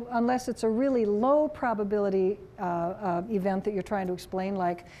so unless it's a really low probability event that you're trying to explain,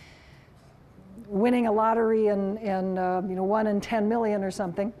 like winning a lottery and 1 in 10 million or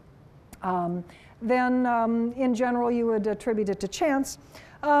something, then in general you would attribute it to chance.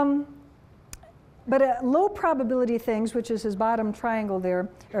 But low probability things, which is his bottom triangle there,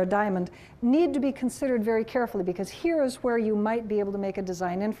 or a diamond, need to be considered very carefully, because here is where you might be able to make a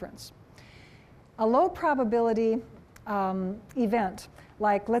design inference. A low probability event,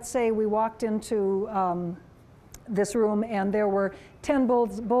 like let's say we walked into this room and there were 10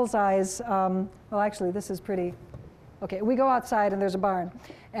 bullseyes. Well, actually, this is pretty, okay, we go outside and there's a barn,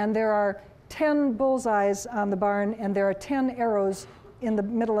 and there are 10 bullseyes on the barn, and there are 10 arrows in the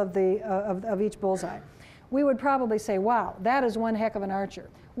middle of each bullseye. We would probably say, wow, that is one heck of an archer.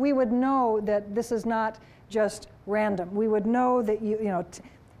 We would know that this is not just random. We would know that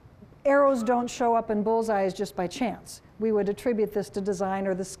arrows don't show up in bullseyes just by chance. We would attribute this to design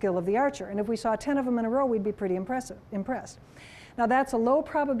or the skill of the archer. And if we saw 10 of them in a row, we'd be pretty impressed. Now that's a low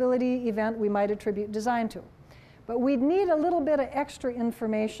probability event we might attribute design to. But we'd need a little bit of extra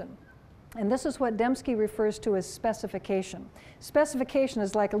information. And this is what Dembski refers to as specification. Specification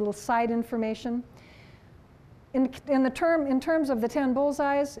is like a little side information. In terms of the 10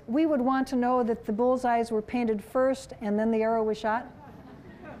 bullseyes, we would want to know that the bullseyes were painted first and then the arrow was shot,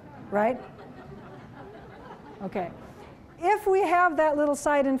 right? Okay. If we have that little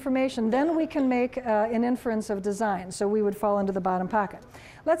side information, then we can make an inference of design. So we would fall into the bottom pocket.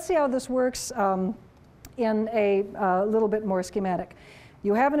 Let's see how this works in a little bit more schematic.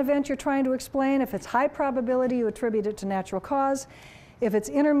 You have an event you're trying to explain. If it's high probability, you attribute it to natural cause. If it's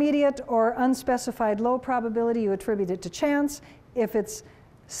intermediate or unspecified low probability, you attribute it to chance. If it's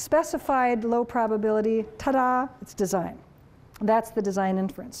specified low probability, ta-da, it's design. That's the design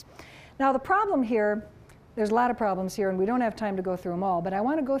inference. Now the problem here, there's a lot of problems here, and we don't have time to go through them all, but I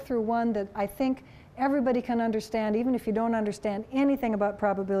want to go through one that I think everybody can understand, even if you don't understand anything about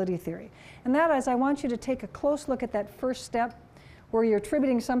probability theory. And that is, I want you to take a close look at that first step where you're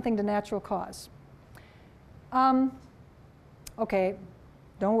attributing something to natural cause. Okay,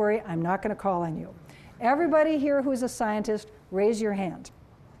 don't worry, I'm not going to call on you. Everybody here who's a scientist, raise your hand.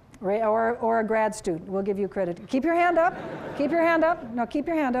 Or a grad student, we'll give you credit. Keep your hand up. Keep your hand up. No, keep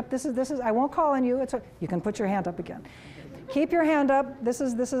your hand up. This is. I won't call on you. You can put your hand up again. Keep your hand up. This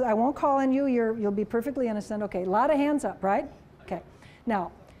is. I won't call on you. You'll be perfectly innocent. Okay. A lot of hands up, right? Okay.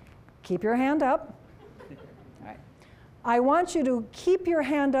 Now, keep your hand up. All right. I want you to keep your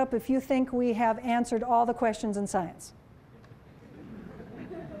hand up if you think we have answered all the questions in science.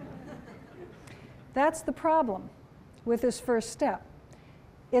 That's the problem with this first step.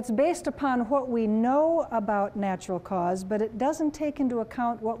 It's based upon what we know about natural cause, but it doesn't take into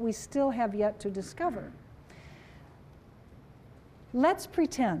account what we still have yet to discover. Let's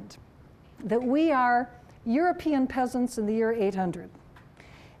pretend that we are European peasants in the year 800.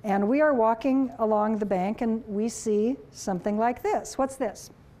 And we are walking along the bank and we see something like this. What's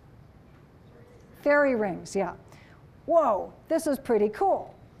this? Fairy rings, yeah. Whoa, this is pretty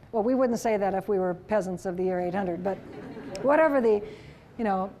cool. Well, we wouldn't say that if we were peasants of the year 800, but whatever the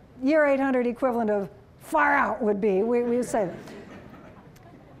year 800 equivalent of far out would be, we would say that.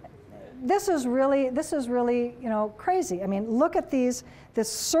 This is really, crazy. I mean, look at this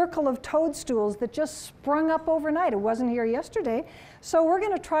circle of toadstools that just sprung up overnight. It wasn't here yesterday. So we're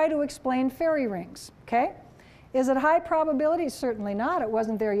going to try to explain fairy rings, okay? Is it high probability? Certainly not. It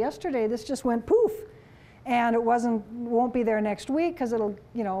wasn't there yesterday. This just went poof. And it won't be there next week because it'll,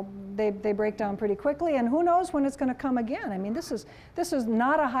 they break down pretty quickly, and who knows when it's going to come again. I mean, this is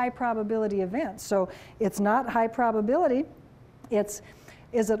not a high probability event, so it's not high probability. Is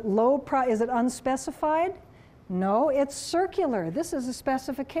it unspecified? No, it's circular. This is a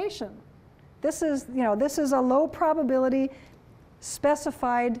specification. This is, you know, this is a low probability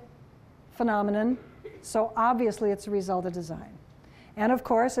specified phenomenon, so obviously it's a result of design. And of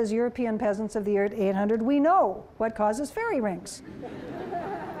course, as European peasants of the year 800, we know what causes fairy rings.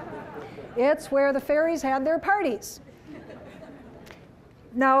 It's where the fairies had their parties.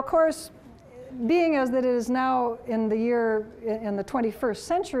 Now, of course, being as that it is now in the 21st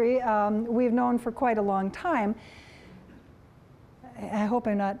century, we've known for quite a long time. I hope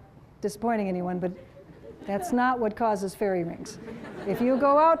I'm not disappointing anyone, but that's not what causes fairy rings. If you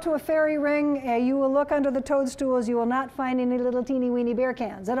go out to a fairy ring, you will look under the toadstools, you will not find any little teeny weeny beer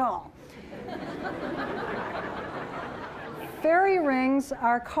cans at all. Fairy rings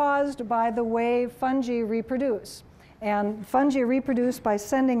are caused by the way fungi reproduce. And fungi reproduce by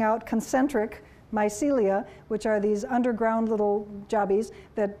sending out concentric mycelia, which are these underground little jobbies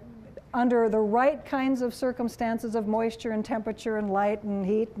that under the right kinds of circumstances of moisture and temperature and light and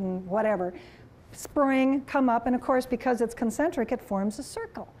heat and whatever, spring, come up, and of course, because it's concentric, it forms a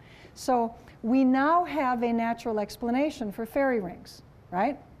circle. So we now have a natural explanation for fairy rings,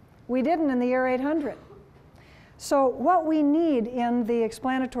 right? We didn't in the year 800. So what we need in the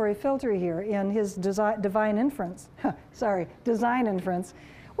explanatory filter here, in his design inference,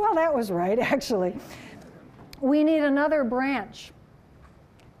 well, that was right, actually. We need another branch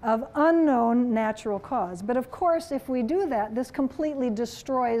of unknown natural cause. But of course, if we do that, this completely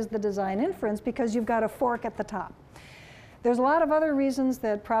destroys the design inference because you've got a fork at the top. There's a lot of other reasons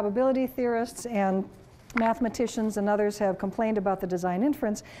that probability theorists and mathematicians and others have complained about the design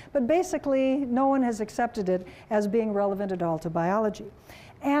inference, but basically no one has accepted it as being relevant at all to biology.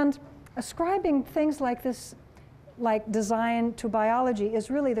 And ascribing things like this, like design to biology,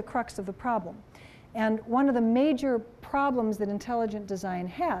 is really the crux of the problem. And one of the major problems that intelligent design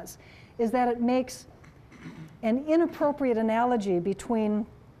has is that it makes an inappropriate analogy between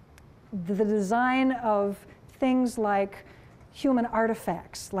the design of things like human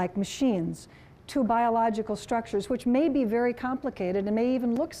artifacts, like machines, to biological structures, which may be very complicated and may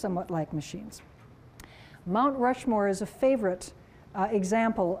even look somewhat like machines. Mount Rushmore is a favorite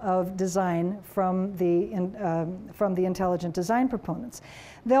example of design from the intelligent design proponents.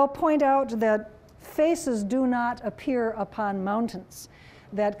 They'll point out that faces do not appear upon mountains.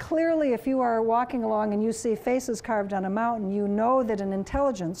 That clearly, if you are walking along and you see faces carved on a mountain, you know that an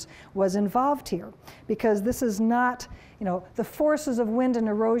intelligence was involved here, because this is not, you know, the forces of wind and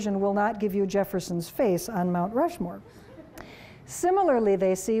erosion will not give you Jefferson's face on Mount Rushmore. Similarly,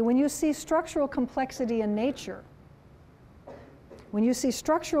 they see, when you see structural complexity in nature,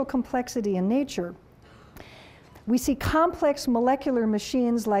 we see complex molecular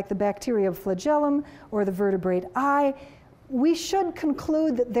machines like the bacteria flagellum or the vertebrate eye. We should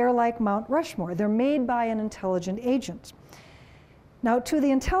conclude that they're like Mount Rushmore. They're made by an intelligent agent. Now, to the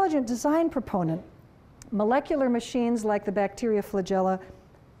intelligent design proponent, molecular machines like the bacteria flagella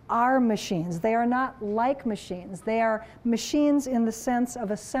are machines. They are not like machines. They are machines in the sense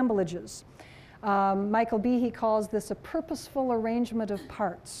of assemblages. Michael Behe calls this a purposeful arrangement of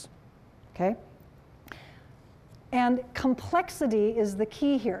parts. Okay? And complexity is the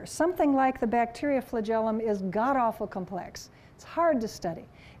key here. Something like the bacteria flagellum is god-awful complex. It's hard to study.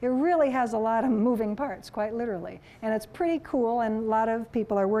 It really has a lot of moving parts, quite literally. And it's pretty cool, and a lot of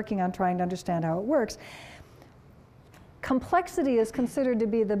people are working on trying to understand how it works. Complexity is considered to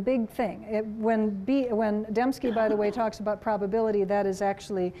be the big thing. When Dembski, by the way, talks about probability, that is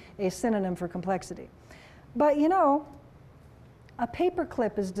actually a synonym for complexity. But you know, a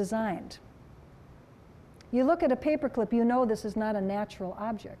paperclip is designed. You look at a paperclip, you know this is not a natural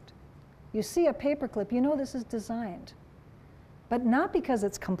object. You see a paperclip, you know this is designed. But not because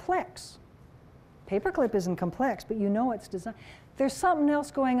it's complex. Paperclip isn't complex, but you know it's designed. There's something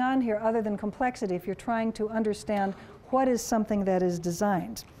else going on here other than complexity if you're trying to understand what is something that is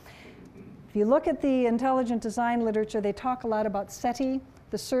designed. If you look at the intelligent design literature, they talk a lot about SETI,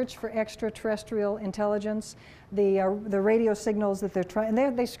 the search for extraterrestrial intelligence, the radio signals that they're trying,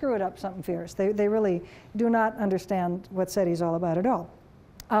 and they screw it up something fierce. They really do not understand what SETI is all about at all.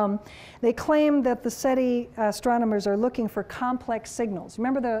 They claim that the SETI astronomers are looking for complex signals.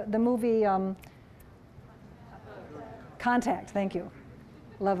 Remember the movie Contact? Thank you.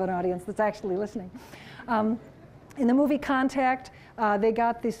 Love an audience that's actually listening. In the movie Contact, they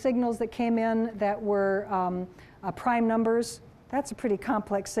got the signals that came in that were prime numbers. That's a pretty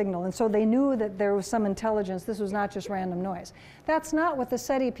complex signal, and so they knew that there was some intelligence. This was not just random noise. That's not what the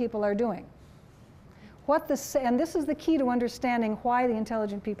SETI people are doing. And this is the key to understanding why the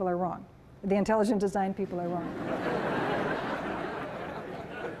intelligent people are wrong. The intelligent design people are wrong.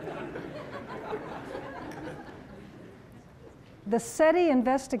 The SETI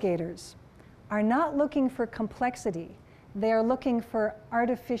investigators are not looking for complexity. They are looking for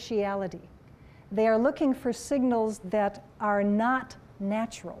artificiality. They are looking for signals that are not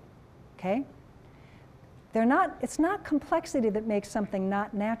natural, okay? It's not complexity that makes something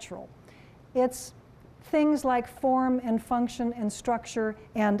not natural. It's things like form and function and structure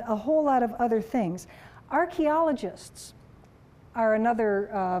and a whole lot of other things. Archaeologists are another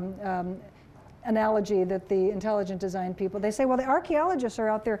analogy that the intelligent design people, they say, well, the archaeologists are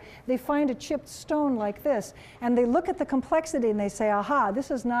out there, they find a chipped stone like this, and they look at the complexity and they say, aha, this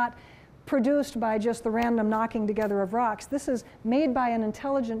is not produced by just the random knocking together of rocks. This is made by an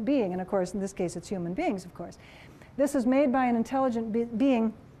intelligent being, and of course, in this case, it's human beings, of course. This is made by an intelligent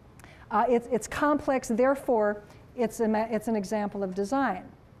being. It's complex, therefore, it's an example of design.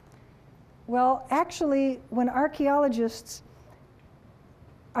 Well, actually, when archaeologists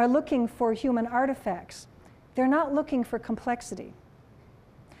are looking for human artifacts, they're not looking for complexity.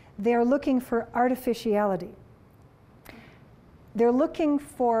 They're looking for artificiality. They're looking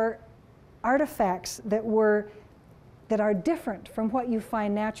for artifacts that are different from what you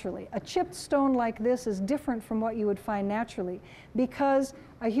find naturally. A chipped stone like this is different from what you would find naturally because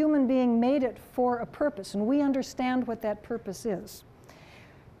a human being made it for a purpose, and we understand what that purpose is.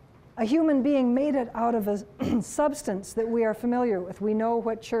 A human being made it out of a substance that we are familiar with. We know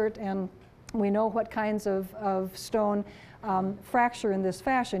what chert and we know what kinds of stone fracture in this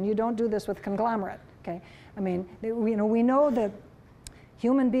fashion. You don't do this with conglomerate, okay? I mean, we know that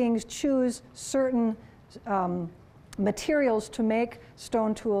human beings choose certain materials to make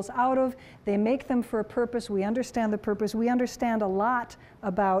stone tools out of. They make them for a purpose. We understand the purpose. We understand a lot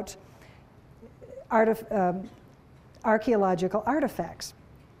about archaeological artifacts.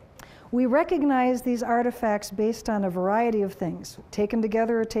 We recognize these artifacts based on a variety of things, taken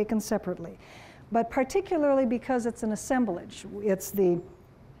together or taken separately, but particularly because it's an assemblage. It's the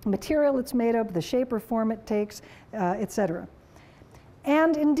material it's made of, the shape or form it takes, etc.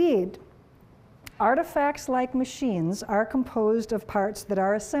 And indeed, artifacts like machines are composed of parts that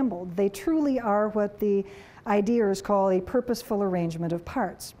are assembled. They truly are what the ideas call a purposeful arrangement of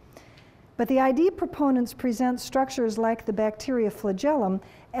parts. But the idea proponents present structures like the bacteria flagellum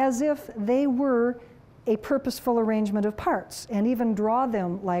as if they were a purposeful arrangement of parts, and even draw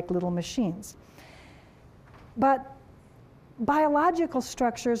them like little machines. But biological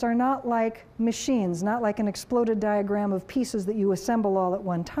structures are not like machines, not like an exploded diagram of pieces that you assemble all at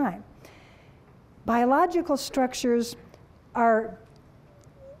one time. Biological structures add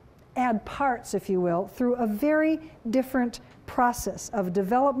parts, if you will, through a very different process of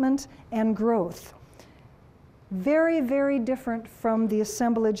development and growth. Very, very different from the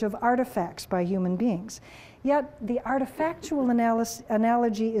assemblage of artifacts by human beings. Yet the artifactual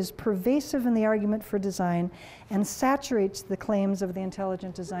analogy is pervasive in the argument for design and saturates the claims of the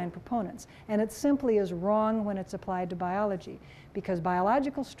intelligent design proponents. And it simply is wrong when it's applied to biology, because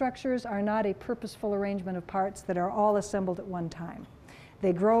biological structures are not a purposeful arrangement of parts that are all assembled at one time.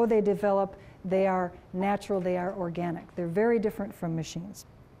 They grow, they develop, they are natural, they are organic. They're very different from machines.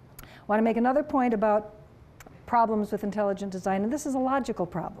 I want to make another point about problems with intelligent design, and this is a logical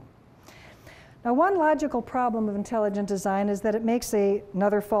problem. Now, one logical problem of intelligent design is that it makes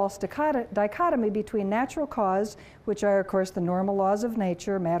another false dichotomy between natural cause, which are, of course, the normal laws of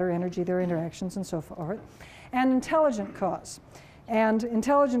nature, matter, energy, their interactions, and so forth, and intelligent cause. And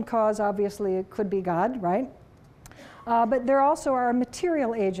intelligent cause, obviously, it could be God, right? But there also are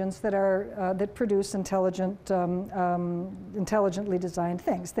material agents that produce intelligently designed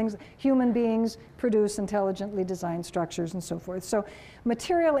things. Human beings produce intelligently designed structures and so forth. So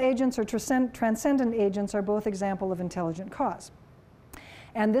material agents or transcendent agents are both examples of intelligent cause.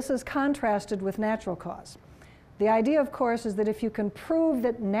 And this is contrasted with natural cause. The idea, of course, is that if you can prove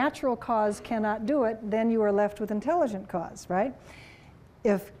that natural cause cannot do it, then you are left with intelligent cause, right?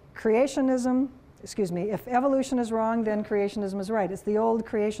 If evolution is wrong, then creationism is right. It's the old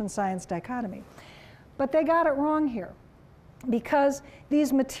creation-science dichotomy. But they got it wrong here, because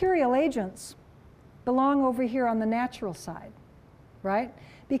these material agents belong over here on the natural side, right?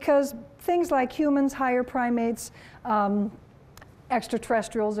 Because things like humans, higher primates,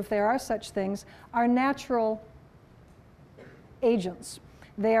 extraterrestrials, if there are such things, are natural agents.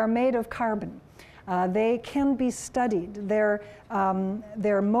 They are made of carbon. They can be studied. Their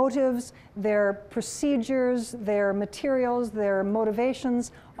motives, their procedures, their materials, their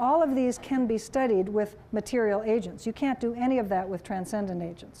motivations, all of these can be studied with material agents. You can't do any of that with transcendent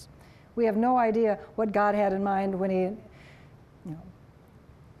agents. We have no idea what God had in mind when he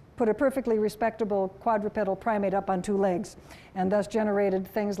put a perfectly respectable quadrupedal primate up on two legs and thus generated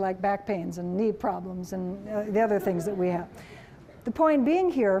things like back pains and knee problems and the other things that we have. The point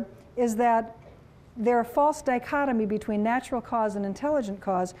being here is that their false dichotomy between natural cause and intelligent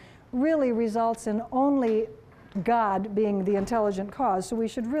cause really results in only God being the intelligent cause. So we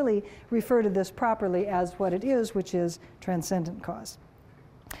should really refer to this properly as what it is, which is transcendent cause.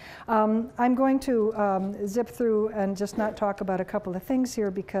 I'm going to zip through and just not talk about a couple of things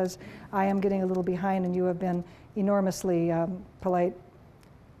here because I am getting a little behind and you have been enormously polite.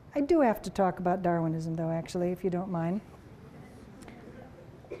 I do have to talk about Darwinism, though, actually, if you don't mind.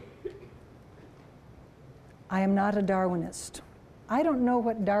 I am not a Darwinist. I don't know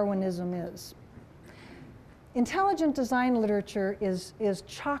what Darwinism is. Intelligent design literature is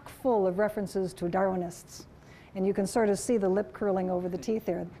chock full of references to Darwinists. And you can sort of see the lip curling over the teeth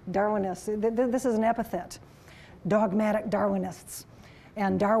there. Darwinists, this is an epithet. Dogmatic Darwinists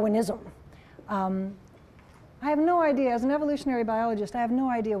and Darwinism. I have no idea, as an evolutionary biologist, I have no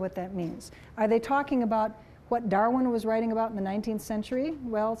idea what that means. Are they talking about what Darwin was writing about in the 19th century?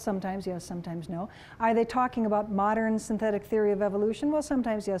 Well, sometimes yes, sometimes no. Are they talking about modern synthetic theory of evolution? Well,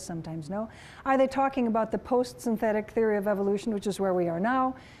 sometimes yes, sometimes no. Are they talking about the post-synthetic theory of evolution, which is where we are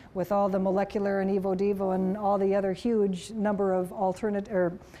now, with all the molecular and evo-devo and all the other huge number of alternate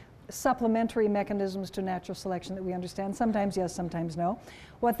or supplementary mechanisms to natural selection that we understand? Sometimes yes, sometimes no.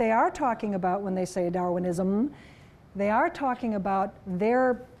 What they are talking about when they say Darwinism, they are talking about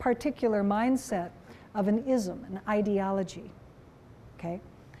their particular mindset of an ism, an ideology, okay?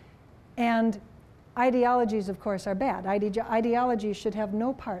 And ideologies, of course, are bad. Ideologies should have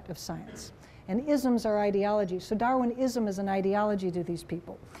no part of science. And isms are ideologies. So Darwinism is an ideology to these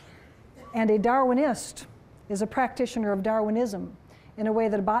people. And a Darwinist is a practitioner of Darwinism in a way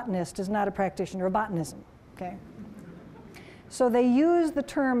that a botanist is not a practitioner of botanism, okay? So they use the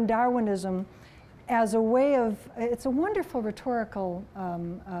term Darwinism as a way of, it's a wonderful rhetorical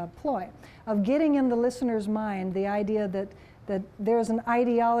ploy of getting in the listener's mind the idea that there's an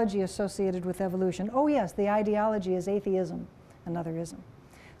ideology associated with evolution. Oh yes, the ideology is atheism, another ism.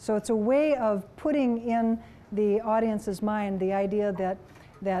 So it's a way of putting in the audience's mind the idea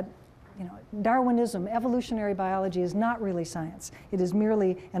that you know, Darwinism, evolutionary biology, is not really science. It is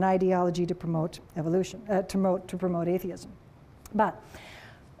merely an ideology to promote evolution, to promote atheism. But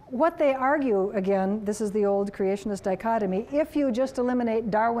what they argue, again, this is the old creationist dichotomy, if you just eliminate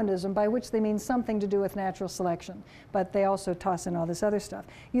Darwinism, by which they mean something to do with natural selection, but they also toss in all this other stuff,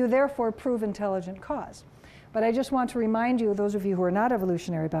 you therefore prove intelligent cause. But I just want to remind you, those of you who are not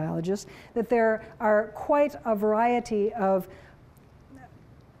evolutionary biologists, that there are quite a variety of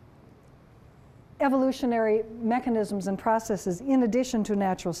evolutionary mechanisms and processes in addition to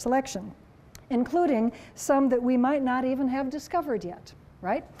natural selection, including some that we might not even have discovered yet.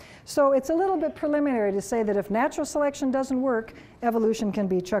 Right? So it's a little bit preliminary to say that if natural selection doesn't work, evolution can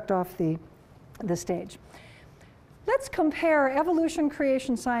be chucked off the stage. Let's compare evolution,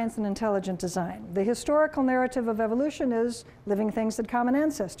 creation science, and intelligent design. The historical narrative of evolution is living things had common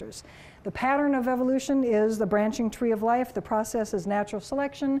ancestors. The pattern of evolution is the branching tree of life. The process is natural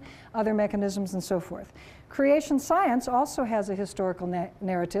selection, other mechanisms, and so forth. Creation science also has a historical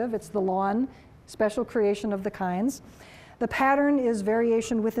narrative. It's the lawn, special creation of the kinds. The pattern is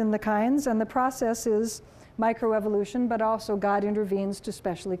variation within the kinds, and the process is microevolution, but also God intervenes to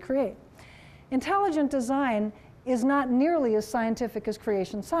specially create. Intelligent design is not nearly as scientific as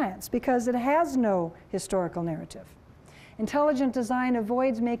creation science because it has no historical narrative. Intelligent design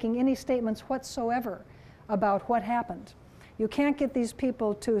avoids making any statements whatsoever about what happened. You can't get these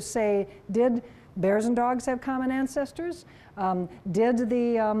people to say, did bears and dogs have common ancestors? Did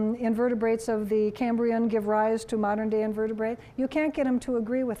the invertebrates of the Cambrian give rise to modern-day invertebrates? You can't get them to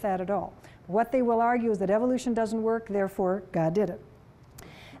agree with that at all. What they will argue is that evolution doesn't work, therefore God did it.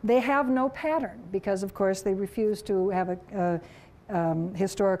 They have no pattern because, of course, they refuse to have a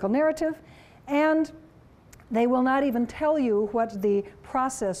historical narrative, and they will not even tell you what the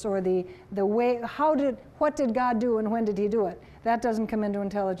process or the way, what did God do and when did he do it? That doesn't come into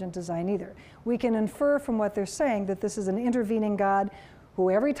intelligent design either. We can infer from what they're saying that this is an intervening God who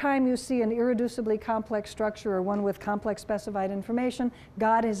every time you see an irreducibly complex structure or one with complex specified information,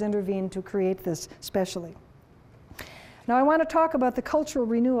 God has intervened to create this specially. Now I want to talk about the cultural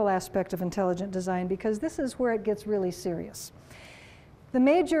renewal aspect of intelligent design because this is where it gets really serious. The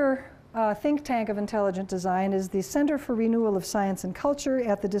major think tank of intelligent design is the Center for Renewal of Science and Culture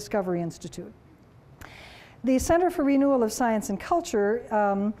at the Discovery Institute. The Center for Renewal of Science and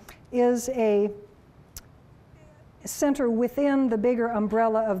Culture is a center within the bigger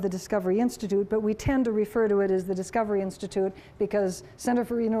umbrella of the Discovery Institute, but we tend to refer to it as the Discovery Institute because Center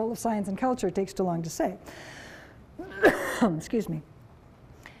for Renewal of Science and Culture takes too long to say. Excuse me.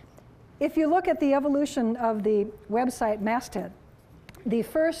 If you look at the evolution of the website Masthead, the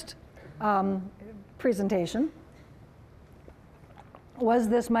first presentation was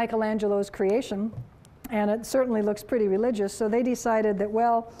this Michelangelo's creation, and it certainly looks pretty religious, so they decided that,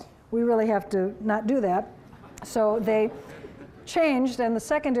 well, we really have to not do that. So they changed, and the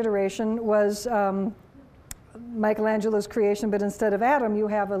second iteration was Michelangelo's creation, but instead of atom, you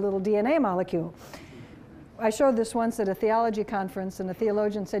have a little DNA molecule. I showed this once at a theology conference, and a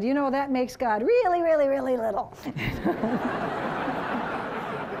theologian said, you know, that makes God really, really, really little.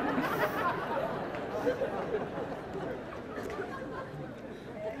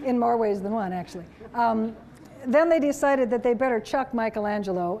 In more ways than one, actually. Then they decided that they better chuck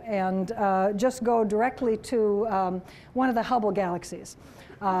Michelangelo and just go directly to one of the Hubble galaxies,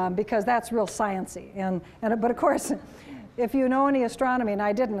 because that's real science-y. But of course, if you know any astronomy, and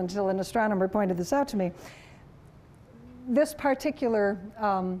I didn't until an astronomer pointed this out to me, this particular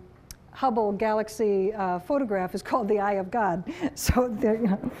Hubble galaxy photograph is called the Eye of God. So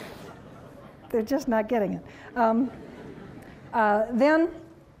they're just not getting it. Then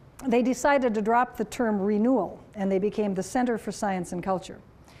they decided to drop the term renewal, and they became the Center for Science and Culture.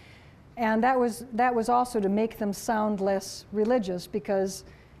 And that was also to make them sound less religious, because,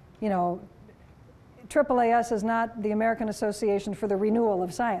 you know, AAAS is not the American Association for the Renewal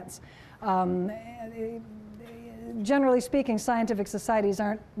of Science. Generally speaking, scientific societies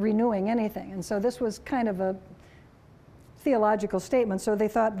aren't renewing anything, and so this was kind of a theological statement, so they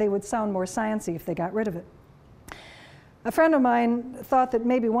thought they would sound more sciencey if they got rid of it. A friend of mine thought that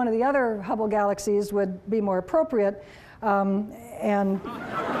maybe one of the other Hubble galaxies would be more appropriate, and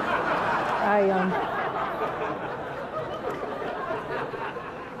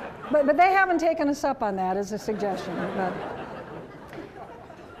but they haven't taken us up on that as a suggestion. But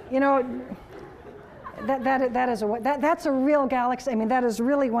you know, that's a real galaxy. I mean, that is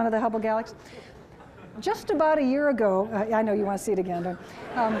really one of the Hubble galaxies. Just about a year ago, I know you want to see it again, don't you?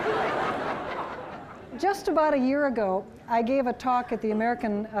 Just about a year ago, I gave a talk at the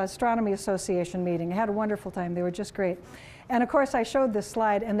American Astronomy Association meeting. I had a wonderful time. They were just great. And of course, I showed this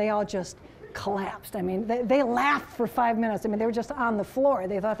slide, and they all just collapsed. I mean, they laughed for 5 minutes. I mean, they were just on the floor.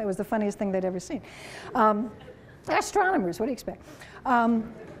 They thought that was the funniest thing they'd ever seen. Astronomers, what do you expect?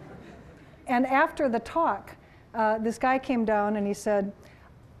 And after the talk, this guy came down, and he said,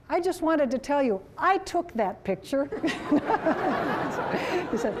 I just wanted to tell you, I took that picture.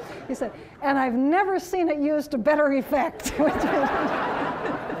 he said, and I've never seen it used to better effect.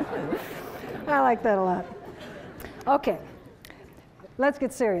 I like that a lot. Okay, let's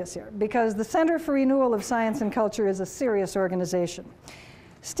get serious here, because the Center for Renewal of Science and Culture is a serious organization.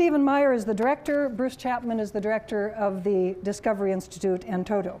 Stephen Meyer is the director. Bruce Chapman is the director of the Discovery Institute and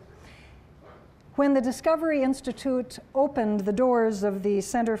Toto. When the Discovery Institute opened the doors of the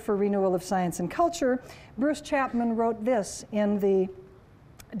Center for Renewal of Science and Culture, Bruce Chapman wrote this in the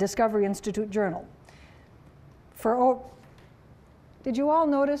Discovery Institute Journal. Did you all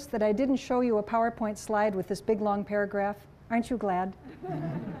notice that I didn't show you a PowerPoint slide with this big long paragraph? Aren't you glad?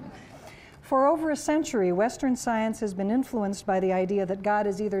 For over a century, Western science has been influenced by the idea that God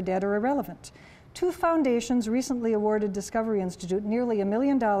is either dead or irrelevant. Two foundations recently awarded Discovery Institute nearly $1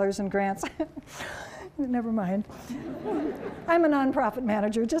 million in grants. Never mind. I'm a nonprofit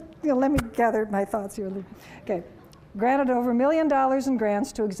manager. Just let me gather my thoughts here. Okay. Granted over $1 million in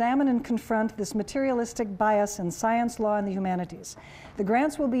grants to examine and confront this materialistic bias in science, law, and the humanities. The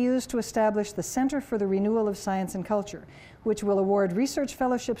grants will be used to establish the Center for the Renewal of Science and Culture, which will award research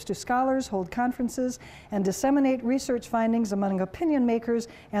fellowships to scholars, hold conferences, and disseminate research findings among opinion makers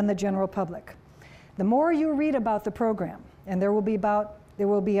and the general public. The more you read about the program, and there will be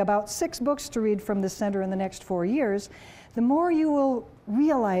about 6 books to read from this center in the next 4 years, the more you will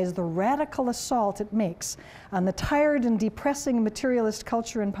realize the radical assault it makes on the tired and depressing materialist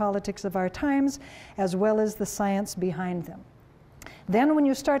culture and politics of our times, as well as the science behind them. Then when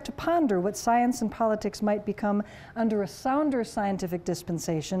you start to ponder what science and politics might become under a sounder scientific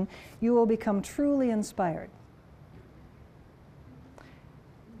dispensation, you will become truly inspired.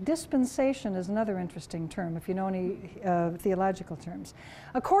 Dispensation is another interesting term, if you know any theological terms.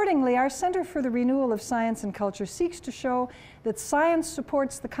 Accordingly, our Center for the Renewal of Science and Culture seeks to show that science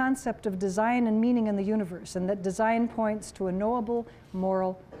supports the concept of design and meaning in the universe, and that design points to a knowable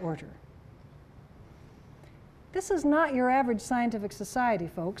moral order. This is not your average scientific society,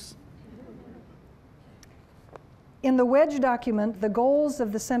 folks. In the Wedge document, the goals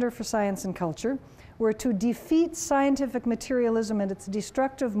of the Center for Science and Culture were to defeat scientific materialism and its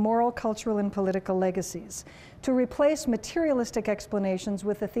destructive moral, cultural, and political legacies, to replace materialistic explanations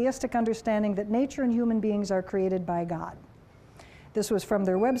with a theistic understanding that nature and human beings are created by God. This was from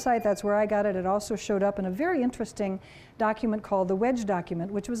their website. That's where I got it. It also showed up in a very interesting document called the Wedge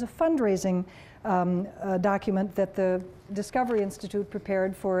document, which was a fundraising document that the Discovery Institute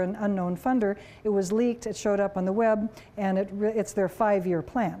prepared for an unknown funder. It was leaked, it showed up on the web, and it's their 5-year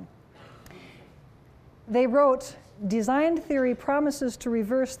plan. They wrote, design theory promises to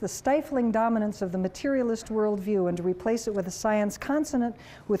reverse the stifling dominance of the materialist worldview and to replace it with a science consonant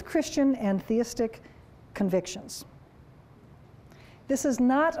with Christian and theistic convictions. This is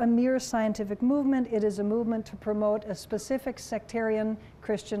not a mere scientific movement. It is a movement to promote a specific sectarian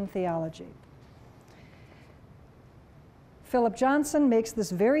Christian theology. Philip Johnson makes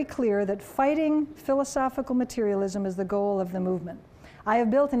this very clear that fighting philosophical materialism is the goal of the movement. I have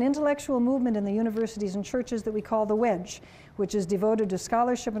built an intellectual movement in the universities and churches that we call the Wedge, which is devoted to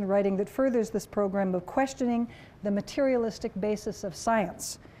scholarship and writing that furthers this program of questioning the materialistic basis of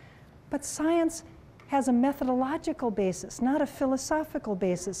science. But science has a methodological basis, not a philosophical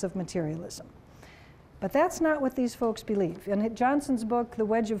basis of materialism. But that's not what these folks believe. In Johnson's book, The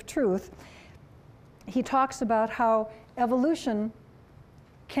Wedge of Truth, he talks about how evolution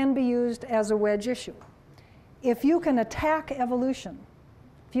can be used as a wedge issue. If you can attack evolution,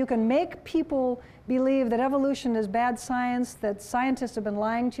 if you can make people believe that evolution is bad science, that scientists have been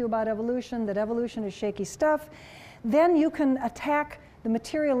lying to you about evolution, that evolution is shaky stuff, then you can attack the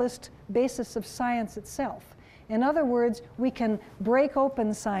materialist basis of science itself. In other words, we can break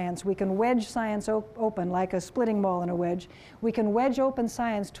open science. We can wedge science open like a splitting ball in a wedge. We can wedge open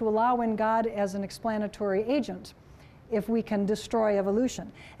science to allow in God as an explanatory agent if we can destroy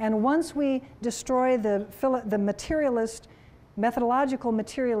evolution. And once we destroy the materialist, methodological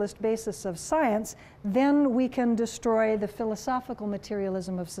materialist basis of science, then we can destroy the philosophical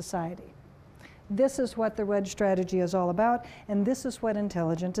materialism of society. This is what the wedge strategy is all about, and this is what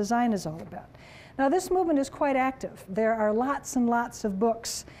intelligent design is all about. Now, this movement is quite active. There are lots and lots of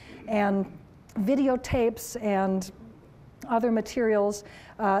books and videotapes and other materials.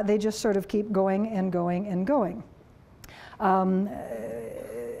 They just sort of keep going and going and going.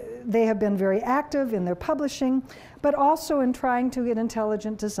 They have been very active in their publishing, but also in trying to get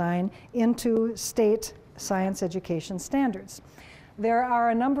intelligent design into state science education standards. There are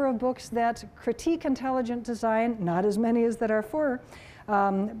a number of books that critique intelligent design, not as many as that are for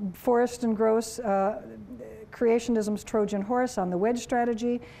Forrest and Gross, Creationism's Trojan Horse on the wedge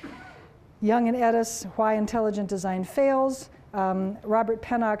strategy, Young and Edis, Why Intelligent Design Fails, Robert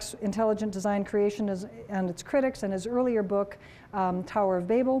Pennock's Intelligent Design Creation and Its Critics, and his earlier book, Tower of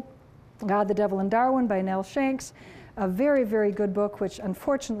Babel, God, the Devil, and Darwin by Nell Shanks, a very, very good book which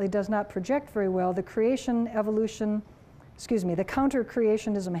unfortunately does not project very well, the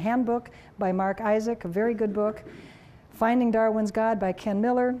Counter-Creationism Handbook by Mark Isaac, a very good book, Finding Darwin's God by Ken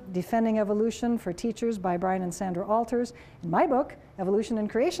Miller, Defending Evolution for Teachers by Brian and Sandra Alters, and my book, Evolution and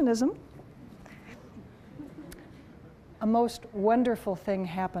Creationism. A most wonderful thing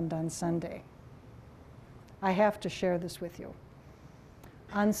happened on Sunday. I have to share this with you.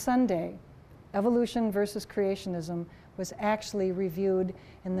 On Sunday, Evolution versus Creationism was actually reviewed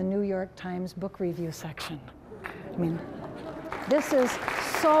in the New York Times book review section. I mean, this is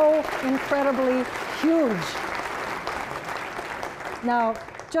so incredibly huge. Now,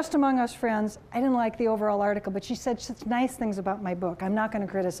 just among us friends, I didn't like the overall article, but she said such nice things about my book. I'm not going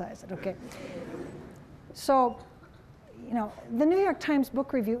to criticize it, okay? So, you know, the New York Times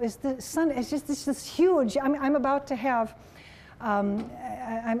book review is it's just this huge. I'm about to have,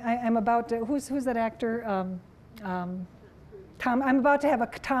 I'm about to, who's that actor? I'm about to have a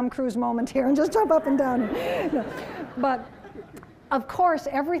Tom Cruise moment here and just jump up and down. No. But of course,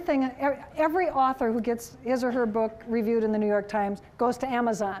 every author who gets his or her book reviewed in the New York Times goes to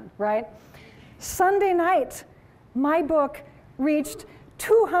Amazon, right? Sunday night, my book reached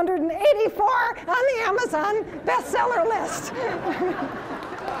 284 on the Amazon bestseller list.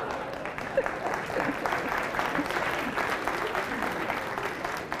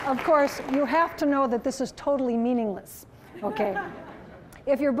 Of course, you have to know that this is totally meaningless, okay?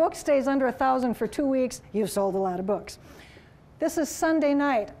 If your book stays under 1,000 for 2 weeks, you've sold a lot of books. This is Sunday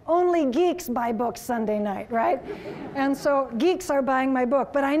night. Only geeks buy books Sunday night, right? And so geeks are buying my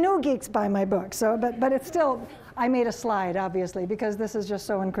book, but I know geeks buy my book. So, but it's still, I made a slide, obviously, because this is just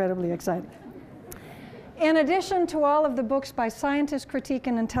so incredibly exciting. In addition to all of the books by scientists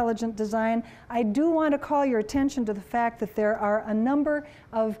critiquing intelligent design, I do want to call your attention to the fact that there are a number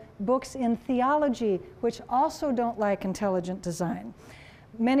of books in theology which also don't like intelligent design.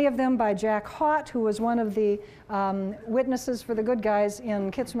 Many of them by Jack Haught, who was one of the witnesses for the good guys in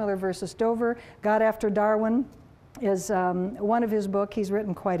Kitzmiller versus Dover. God After Darwin is one of his books. He's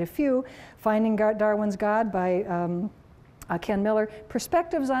written quite a few. Finding Darwin's God by Ken Miller.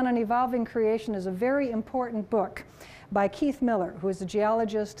 Perspectives on an Evolving Creation is a very important book by Keith Miller, who is a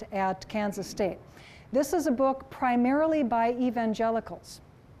geologist at Kansas State. This is a book primarily by evangelicals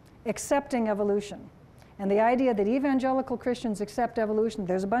accepting evolution. And the idea that evangelical Christians accept evolution,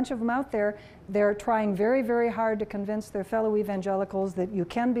 there's a bunch of them out there. They're trying very, very hard to convince their fellow evangelicals that you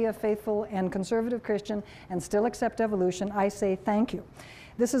can be a faithful and conservative Christian and still accept evolution. I say thank you.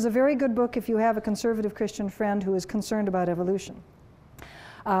 This is a very good book if you have a conservative Christian friend who is concerned about evolution.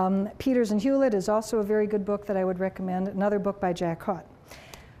 Peters and Hewlett is also a very good book that I would recommend, another book by Jack Hott.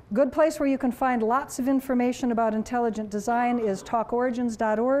 Good place where you can find lots of information about intelligent design is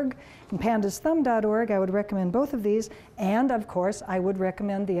talkorigins.org and pandasthumb.org. I would recommend both of these. And of course, I would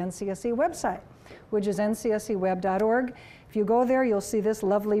recommend the NCSE website, which is ncseweb.org. If you go there, you'll see this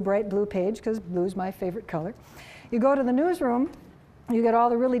lovely bright blue page, because blue is my favorite color. You go to the newsroom, you get all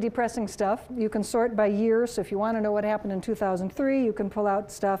the really depressing stuff. You can sort by year, so if you want to know what happened in 2003, you can pull out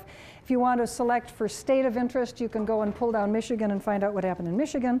stuff. If you want to select for state of interest, you can go and pull down Michigan and find out what happened in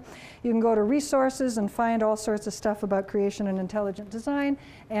Michigan. You can go to resources and find all sorts of stuff about creation and intelligent design,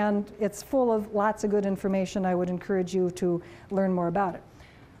 and it's full of lots of good information. I would encourage you to learn more about it.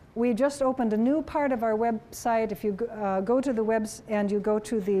 We just opened a new part of our website. If you go to the webs and you go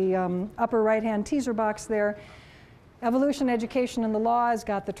to the upper right-hand teaser box there, Evolution, Education, and the Law has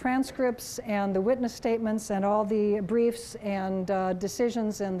got the transcripts and the witness statements and all the briefs and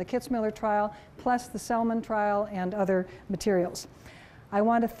decisions in the Kitzmiller trial, plus the Selman trial and other materials. I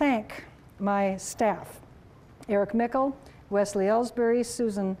want to thank my staff, Eric Mickle, Wesley Ellsbury,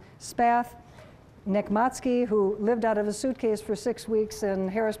 Susan Spath, Nick Motzke, who lived out of a suitcase for 6 weeks in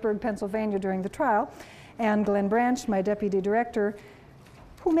Harrisburg, Pennsylvania during the trial, and Glenn Branch, my deputy director,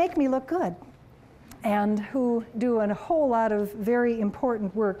 who make me look good, and who do a whole lot of very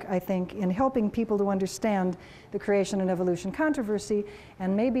important work, I think, in helping people to understand the creation and evolution controversy,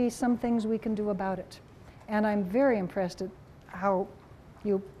 and maybe some things we can do about it. And I'm very impressed at how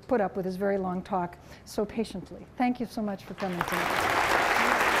you put up with this very long talk so patiently. Thank you so much for coming tonight.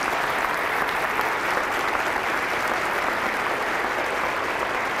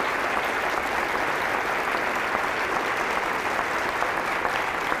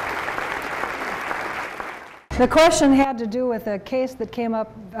 The question had to do with a case that came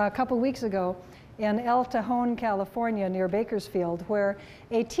up a couple weeks ago in El Cajon, California, near Bakersfield, where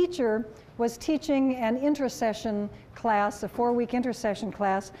a teacher was teaching an intercession class, a 4-week intercession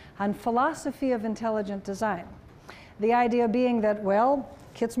class, on philosophy of intelligent design. The idea being that, well,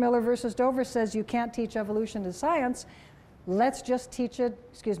 Kitzmiller versus Dover says you can't teach evolution as science. Let's just teach it,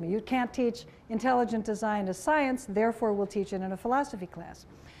 you can't teach intelligent design as science, therefore we'll teach it in a philosophy class.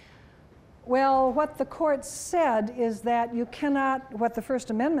 Well, what the court said is that you cannot, what the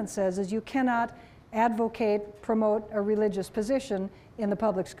First Amendment says is you cannot advocate, promote a religious position in the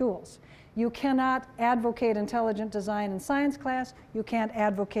public schools. You cannot advocate intelligent design in science class. You can't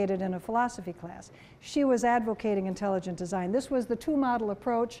advocate it in a philosophy class. She was advocating intelligent design. This was the two-model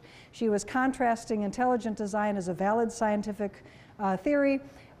approach. She was contrasting intelligent design as a valid scientific theory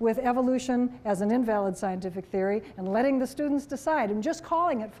with evolution as an invalid scientific theory, and letting the students decide and just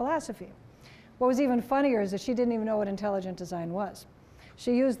calling it philosophy. What was even funnier is that she didn't even know what intelligent design was.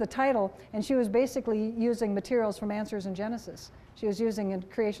 She used the title, and she was basically using materials from Answers in Genesis. She was using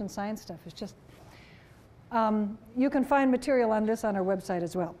creation science stuff. It's just, you can find material on this on our website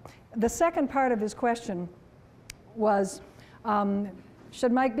as well. The second part of his question was,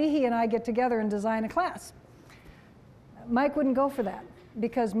 should Mike Behe and I get together and design a class? Mike wouldn't go for that,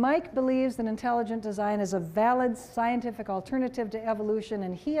 because Mike believes that intelligent design is a valid scientific alternative to evolution,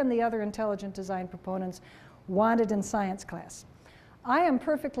 and he and the other intelligent design proponents want it in science class. I am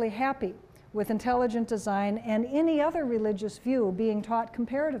perfectly happy with intelligent design and any other religious view being taught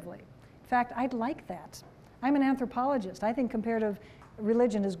comparatively. In fact, I'd like that. I'm an anthropologist. I think comparative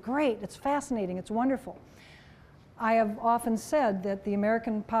religion is great. It's fascinating. It's wonderful. I have often said that the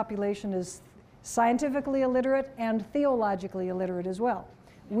American population is scientifically illiterate and theologically illiterate as well.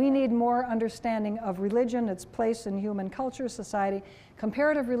 We need more understanding of religion, its place in human culture, society.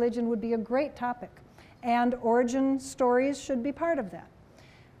 Comparative religion would be a great topic, and origin stories should be part of that.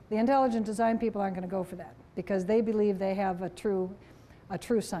 The intelligent design people aren't going to go for that because they believe they have a true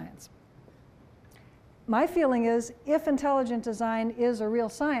science. My feeling is, if intelligent design is a real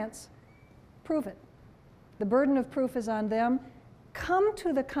science, prove it. The burden of proof is on them. Come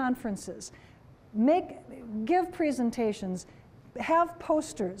to the conferences. Give presentations, have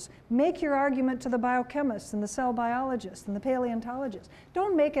posters, make your argument to the biochemists and the cell biologists and the paleontologists.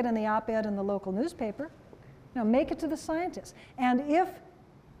 Don't make it in the op-ed in the local newspaper. No, make it to the scientists. And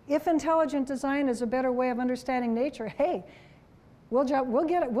If intelligent design is a better way of understanding nature, hey, we'll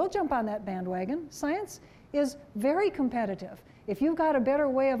jump on that bandwagon. Science is very competitive. If you've got a better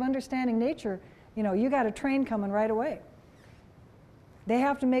way of understanding nature, you know, you got a train coming right away. They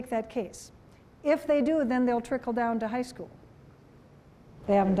have to make that case. If they do, then they'll trickle down to high school.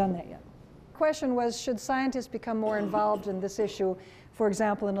 They haven't done that yet. The question was, should scientists become more involved in this issue, for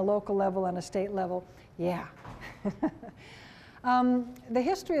example, in a local level and a state level? Yeah. The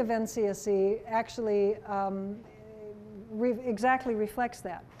history of NCSE actually exactly reflects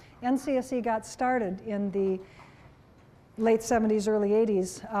that. NCSE got started in the late 70s, early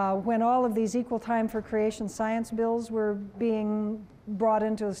 80s, when all of these equal time for creation science bills were being brought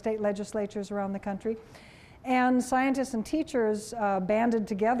into the state legislatures around the country. And scientists and teachers banded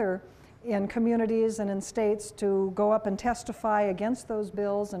together in communities and in states to go up and testify against those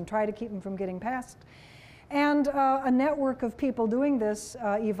bills and try to keep them from getting passed. And a network of people doing this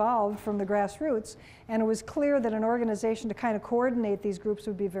evolved from the grassroots, and it was clear that an organization to kind of coordinate these groups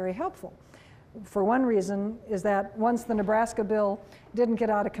would be very helpful. For one reason is that once the Nebraska bill didn't get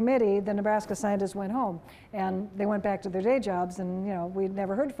out of committee, the Nebraska scientists went home and they went back to their day jobs, and you know, we'd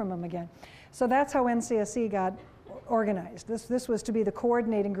never heard from them again. So that's how NCSE got organized. This was to be the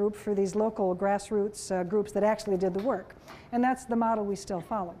coordinating group for these local grassroots groups that actually did the work. And that's the model we still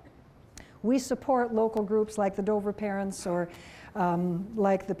follow. We support local groups like the Dover Parents or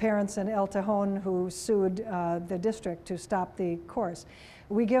like the parents in El Tejon who sued the district to stop the course.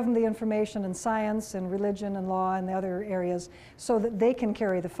 We give them the information in science and religion and law and the other areas so that they can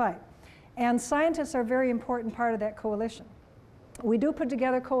carry the fight. And scientists are a very important part of that coalition. We do put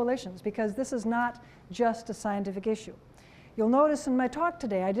together coalitions because this is not just a scientific issue. You'll notice in my talk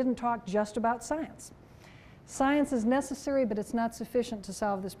today, I didn't talk just about science. Science is necessary, but it's not sufficient to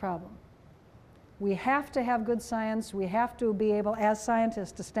solve this problem. We have to have good science. We have to be able, as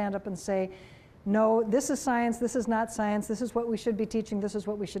scientists, to stand up and say, no, this is science, this is not science, this is what we should be teaching, this is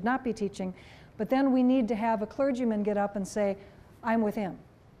what we should not be teaching. But then we need to have a clergyman get up and say, I'm with him.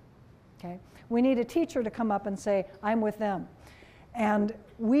 Okay? We need a teacher to come up and say, I'm with them. And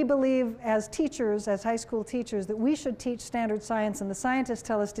we believe as teachers, as high school teachers, that we should teach standard science, and the scientists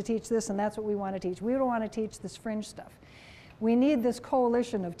tell us to teach this, and that's what we want to teach. We don't want to teach this fringe stuff. We need this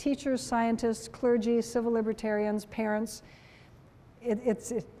coalition of teachers, scientists, clergy, civil libertarians, parents.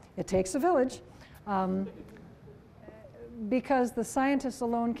 It takes a village. Because the scientists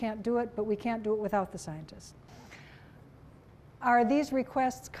alone can't do it, but we can't do it without the scientists. Are these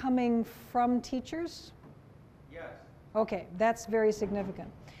requests coming from teachers? Yes. Okay, that's very significant.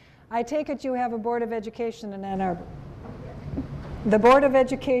 I take it you have a Board of Education in Ann Arbor. The Board of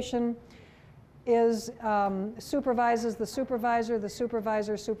Education is, supervises the supervisor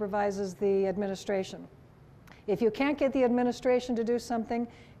supervises the administration. If you can't get the administration to do something,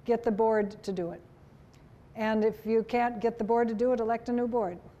 get the board to do it. And if you can't get the board to do it, elect a new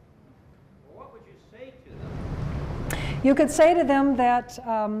board. Well, what would you say to them? You could say to them that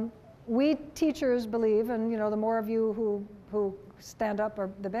we teachers believe, and you know, the more of you who stand up,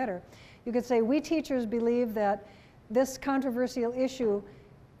 the better. You could say we teachers believe that this controversial issue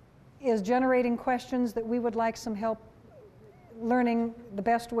is generating questions that we would like some help learning the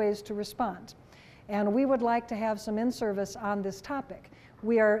best ways to respond. And we would like to have some in-service on this topic.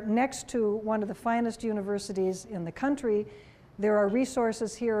 We are next to one of the finest universities in the country. There are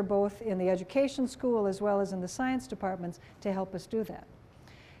resources here both in the education school as well as in the science departments to help us do that.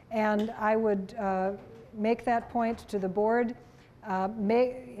 And I would make that point to the board.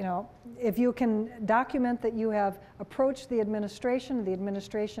 If you can document that you have approached the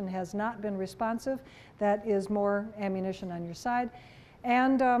administration has not been responsive, that is more ammunition on your side.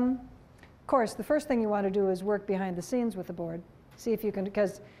 And of course, the first thing you want to do is work behind the scenes with the board. See if you can,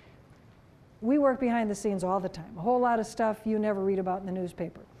 because we work behind the scenes all the time. A whole lot of stuff you never read about in the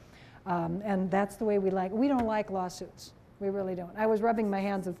newspaper. And that's the way we like. We don't like lawsuits. We really don't. I was rubbing my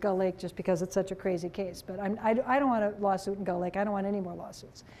hands with Gull Lake just because it's such a crazy case. But I don't want a lawsuit in Gull Lake. I don't want any more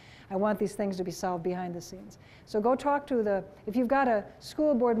lawsuits. I want these things to be solved behind the scenes. So go talk to if you've got a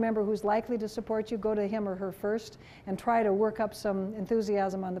school board member who's likely to support you, go to him or her first and try to work up some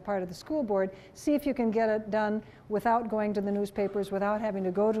enthusiasm on the part of the school board. See if you can get it done without going to the newspapers, without having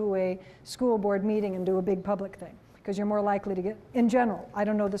to go to a school board meeting and do a big public thing. Because you're more likely to get, in general, I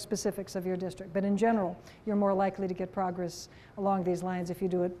don't know the specifics of your district, but in general, you're more likely to get progress along these lines if you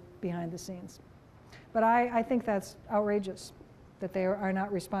do it behind the scenes. But I think that's outrageous that they are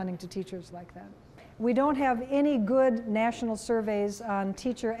not responding to teachers like that. We don't have any good national surveys on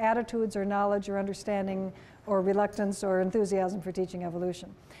teacher attitudes or knowledge or understanding or reluctance or enthusiasm for teaching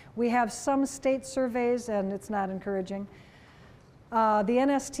evolution. We have some state surveys, and it's not encouraging. The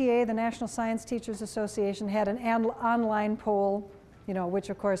NSTA, the National Science Teachers Association, had an online poll, which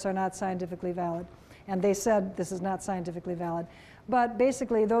of course are not scientifically valid. And they said this is not scientifically valid. But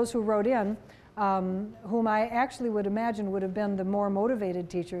basically those who wrote in, whom I actually would imagine would have been the more motivated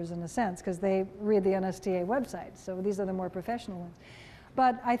teachers in a sense, because they read the NSTA website. So these are the more professional ones.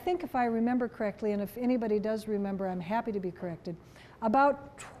 But I think if I remember correctly, and if anybody does remember, I'm happy to be corrected,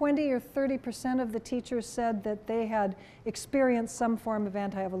 about 20 or 30% of the teachers said that they had experienced some form of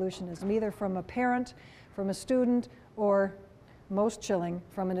anti-evolutionism, either from a parent, from a student, or, most chilling,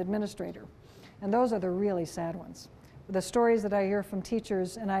 from an administrator. And those are the really sad ones. The stories that I hear from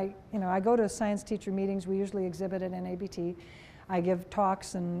teachers, and I go to science teacher meetings, we usually exhibit at NABT, I give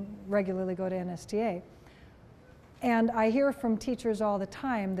talks and regularly go to NSTA. And I hear from teachers all the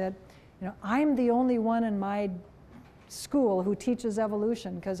time that, I'm the only one in my school who teaches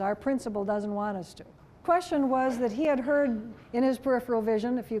evolution because our principal doesn't want us to. Question was that he had heard in his peripheral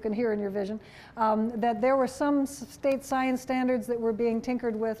vision, if you can hear in your vision, that there were some state science standards that were being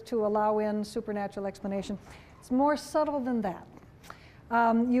tinkered with to allow in supernatural explanation. It's more subtle than that.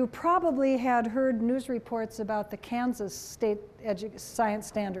 You probably had heard news reports about the Kansas state science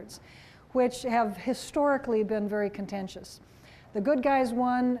standards, which have historically been very contentious. The good guys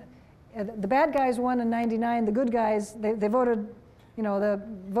won. The bad guys won in '99. The good guys, they voted,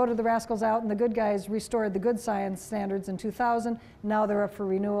 voted the rascals out, and the good guys restored the good science standards in 2000. Now they're up for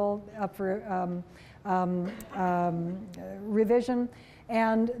renewal, up for revision,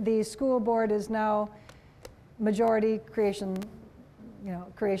 and the school board is now majority creation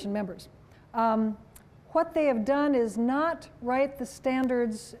members. What they have done is not write the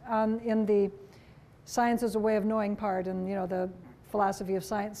standards in the science as a way of knowing part, and the philosophy of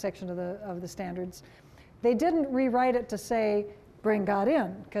science section of the standards. They didn't rewrite it to say, bring God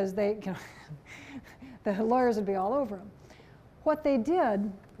in, because the lawyers would be all over them. What they did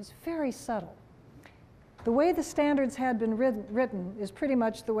was very subtle. The way the standards had been written is pretty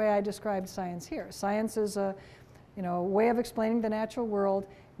much the way I described science here. Science is a way of explaining the natural world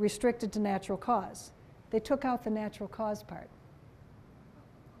restricted to natural cause. They took out the natural cause part.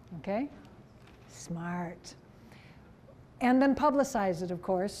 Okay? Smart. And then publicize it, of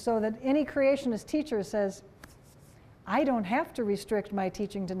course, so that any creationist teacher says, I don't have to restrict my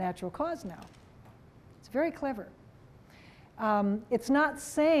teaching to natural cause now. It's very clever. It's not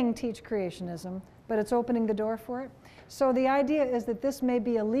saying teach creationism, but it's opening the door for it. So the idea is that this may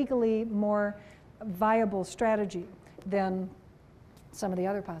be a legally more viable strategy than some of the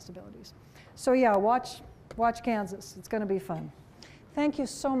other possibilities. So yeah, watch Kansas. It's going to be fun. Thank you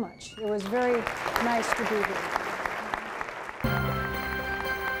so much. It was very nice to be here.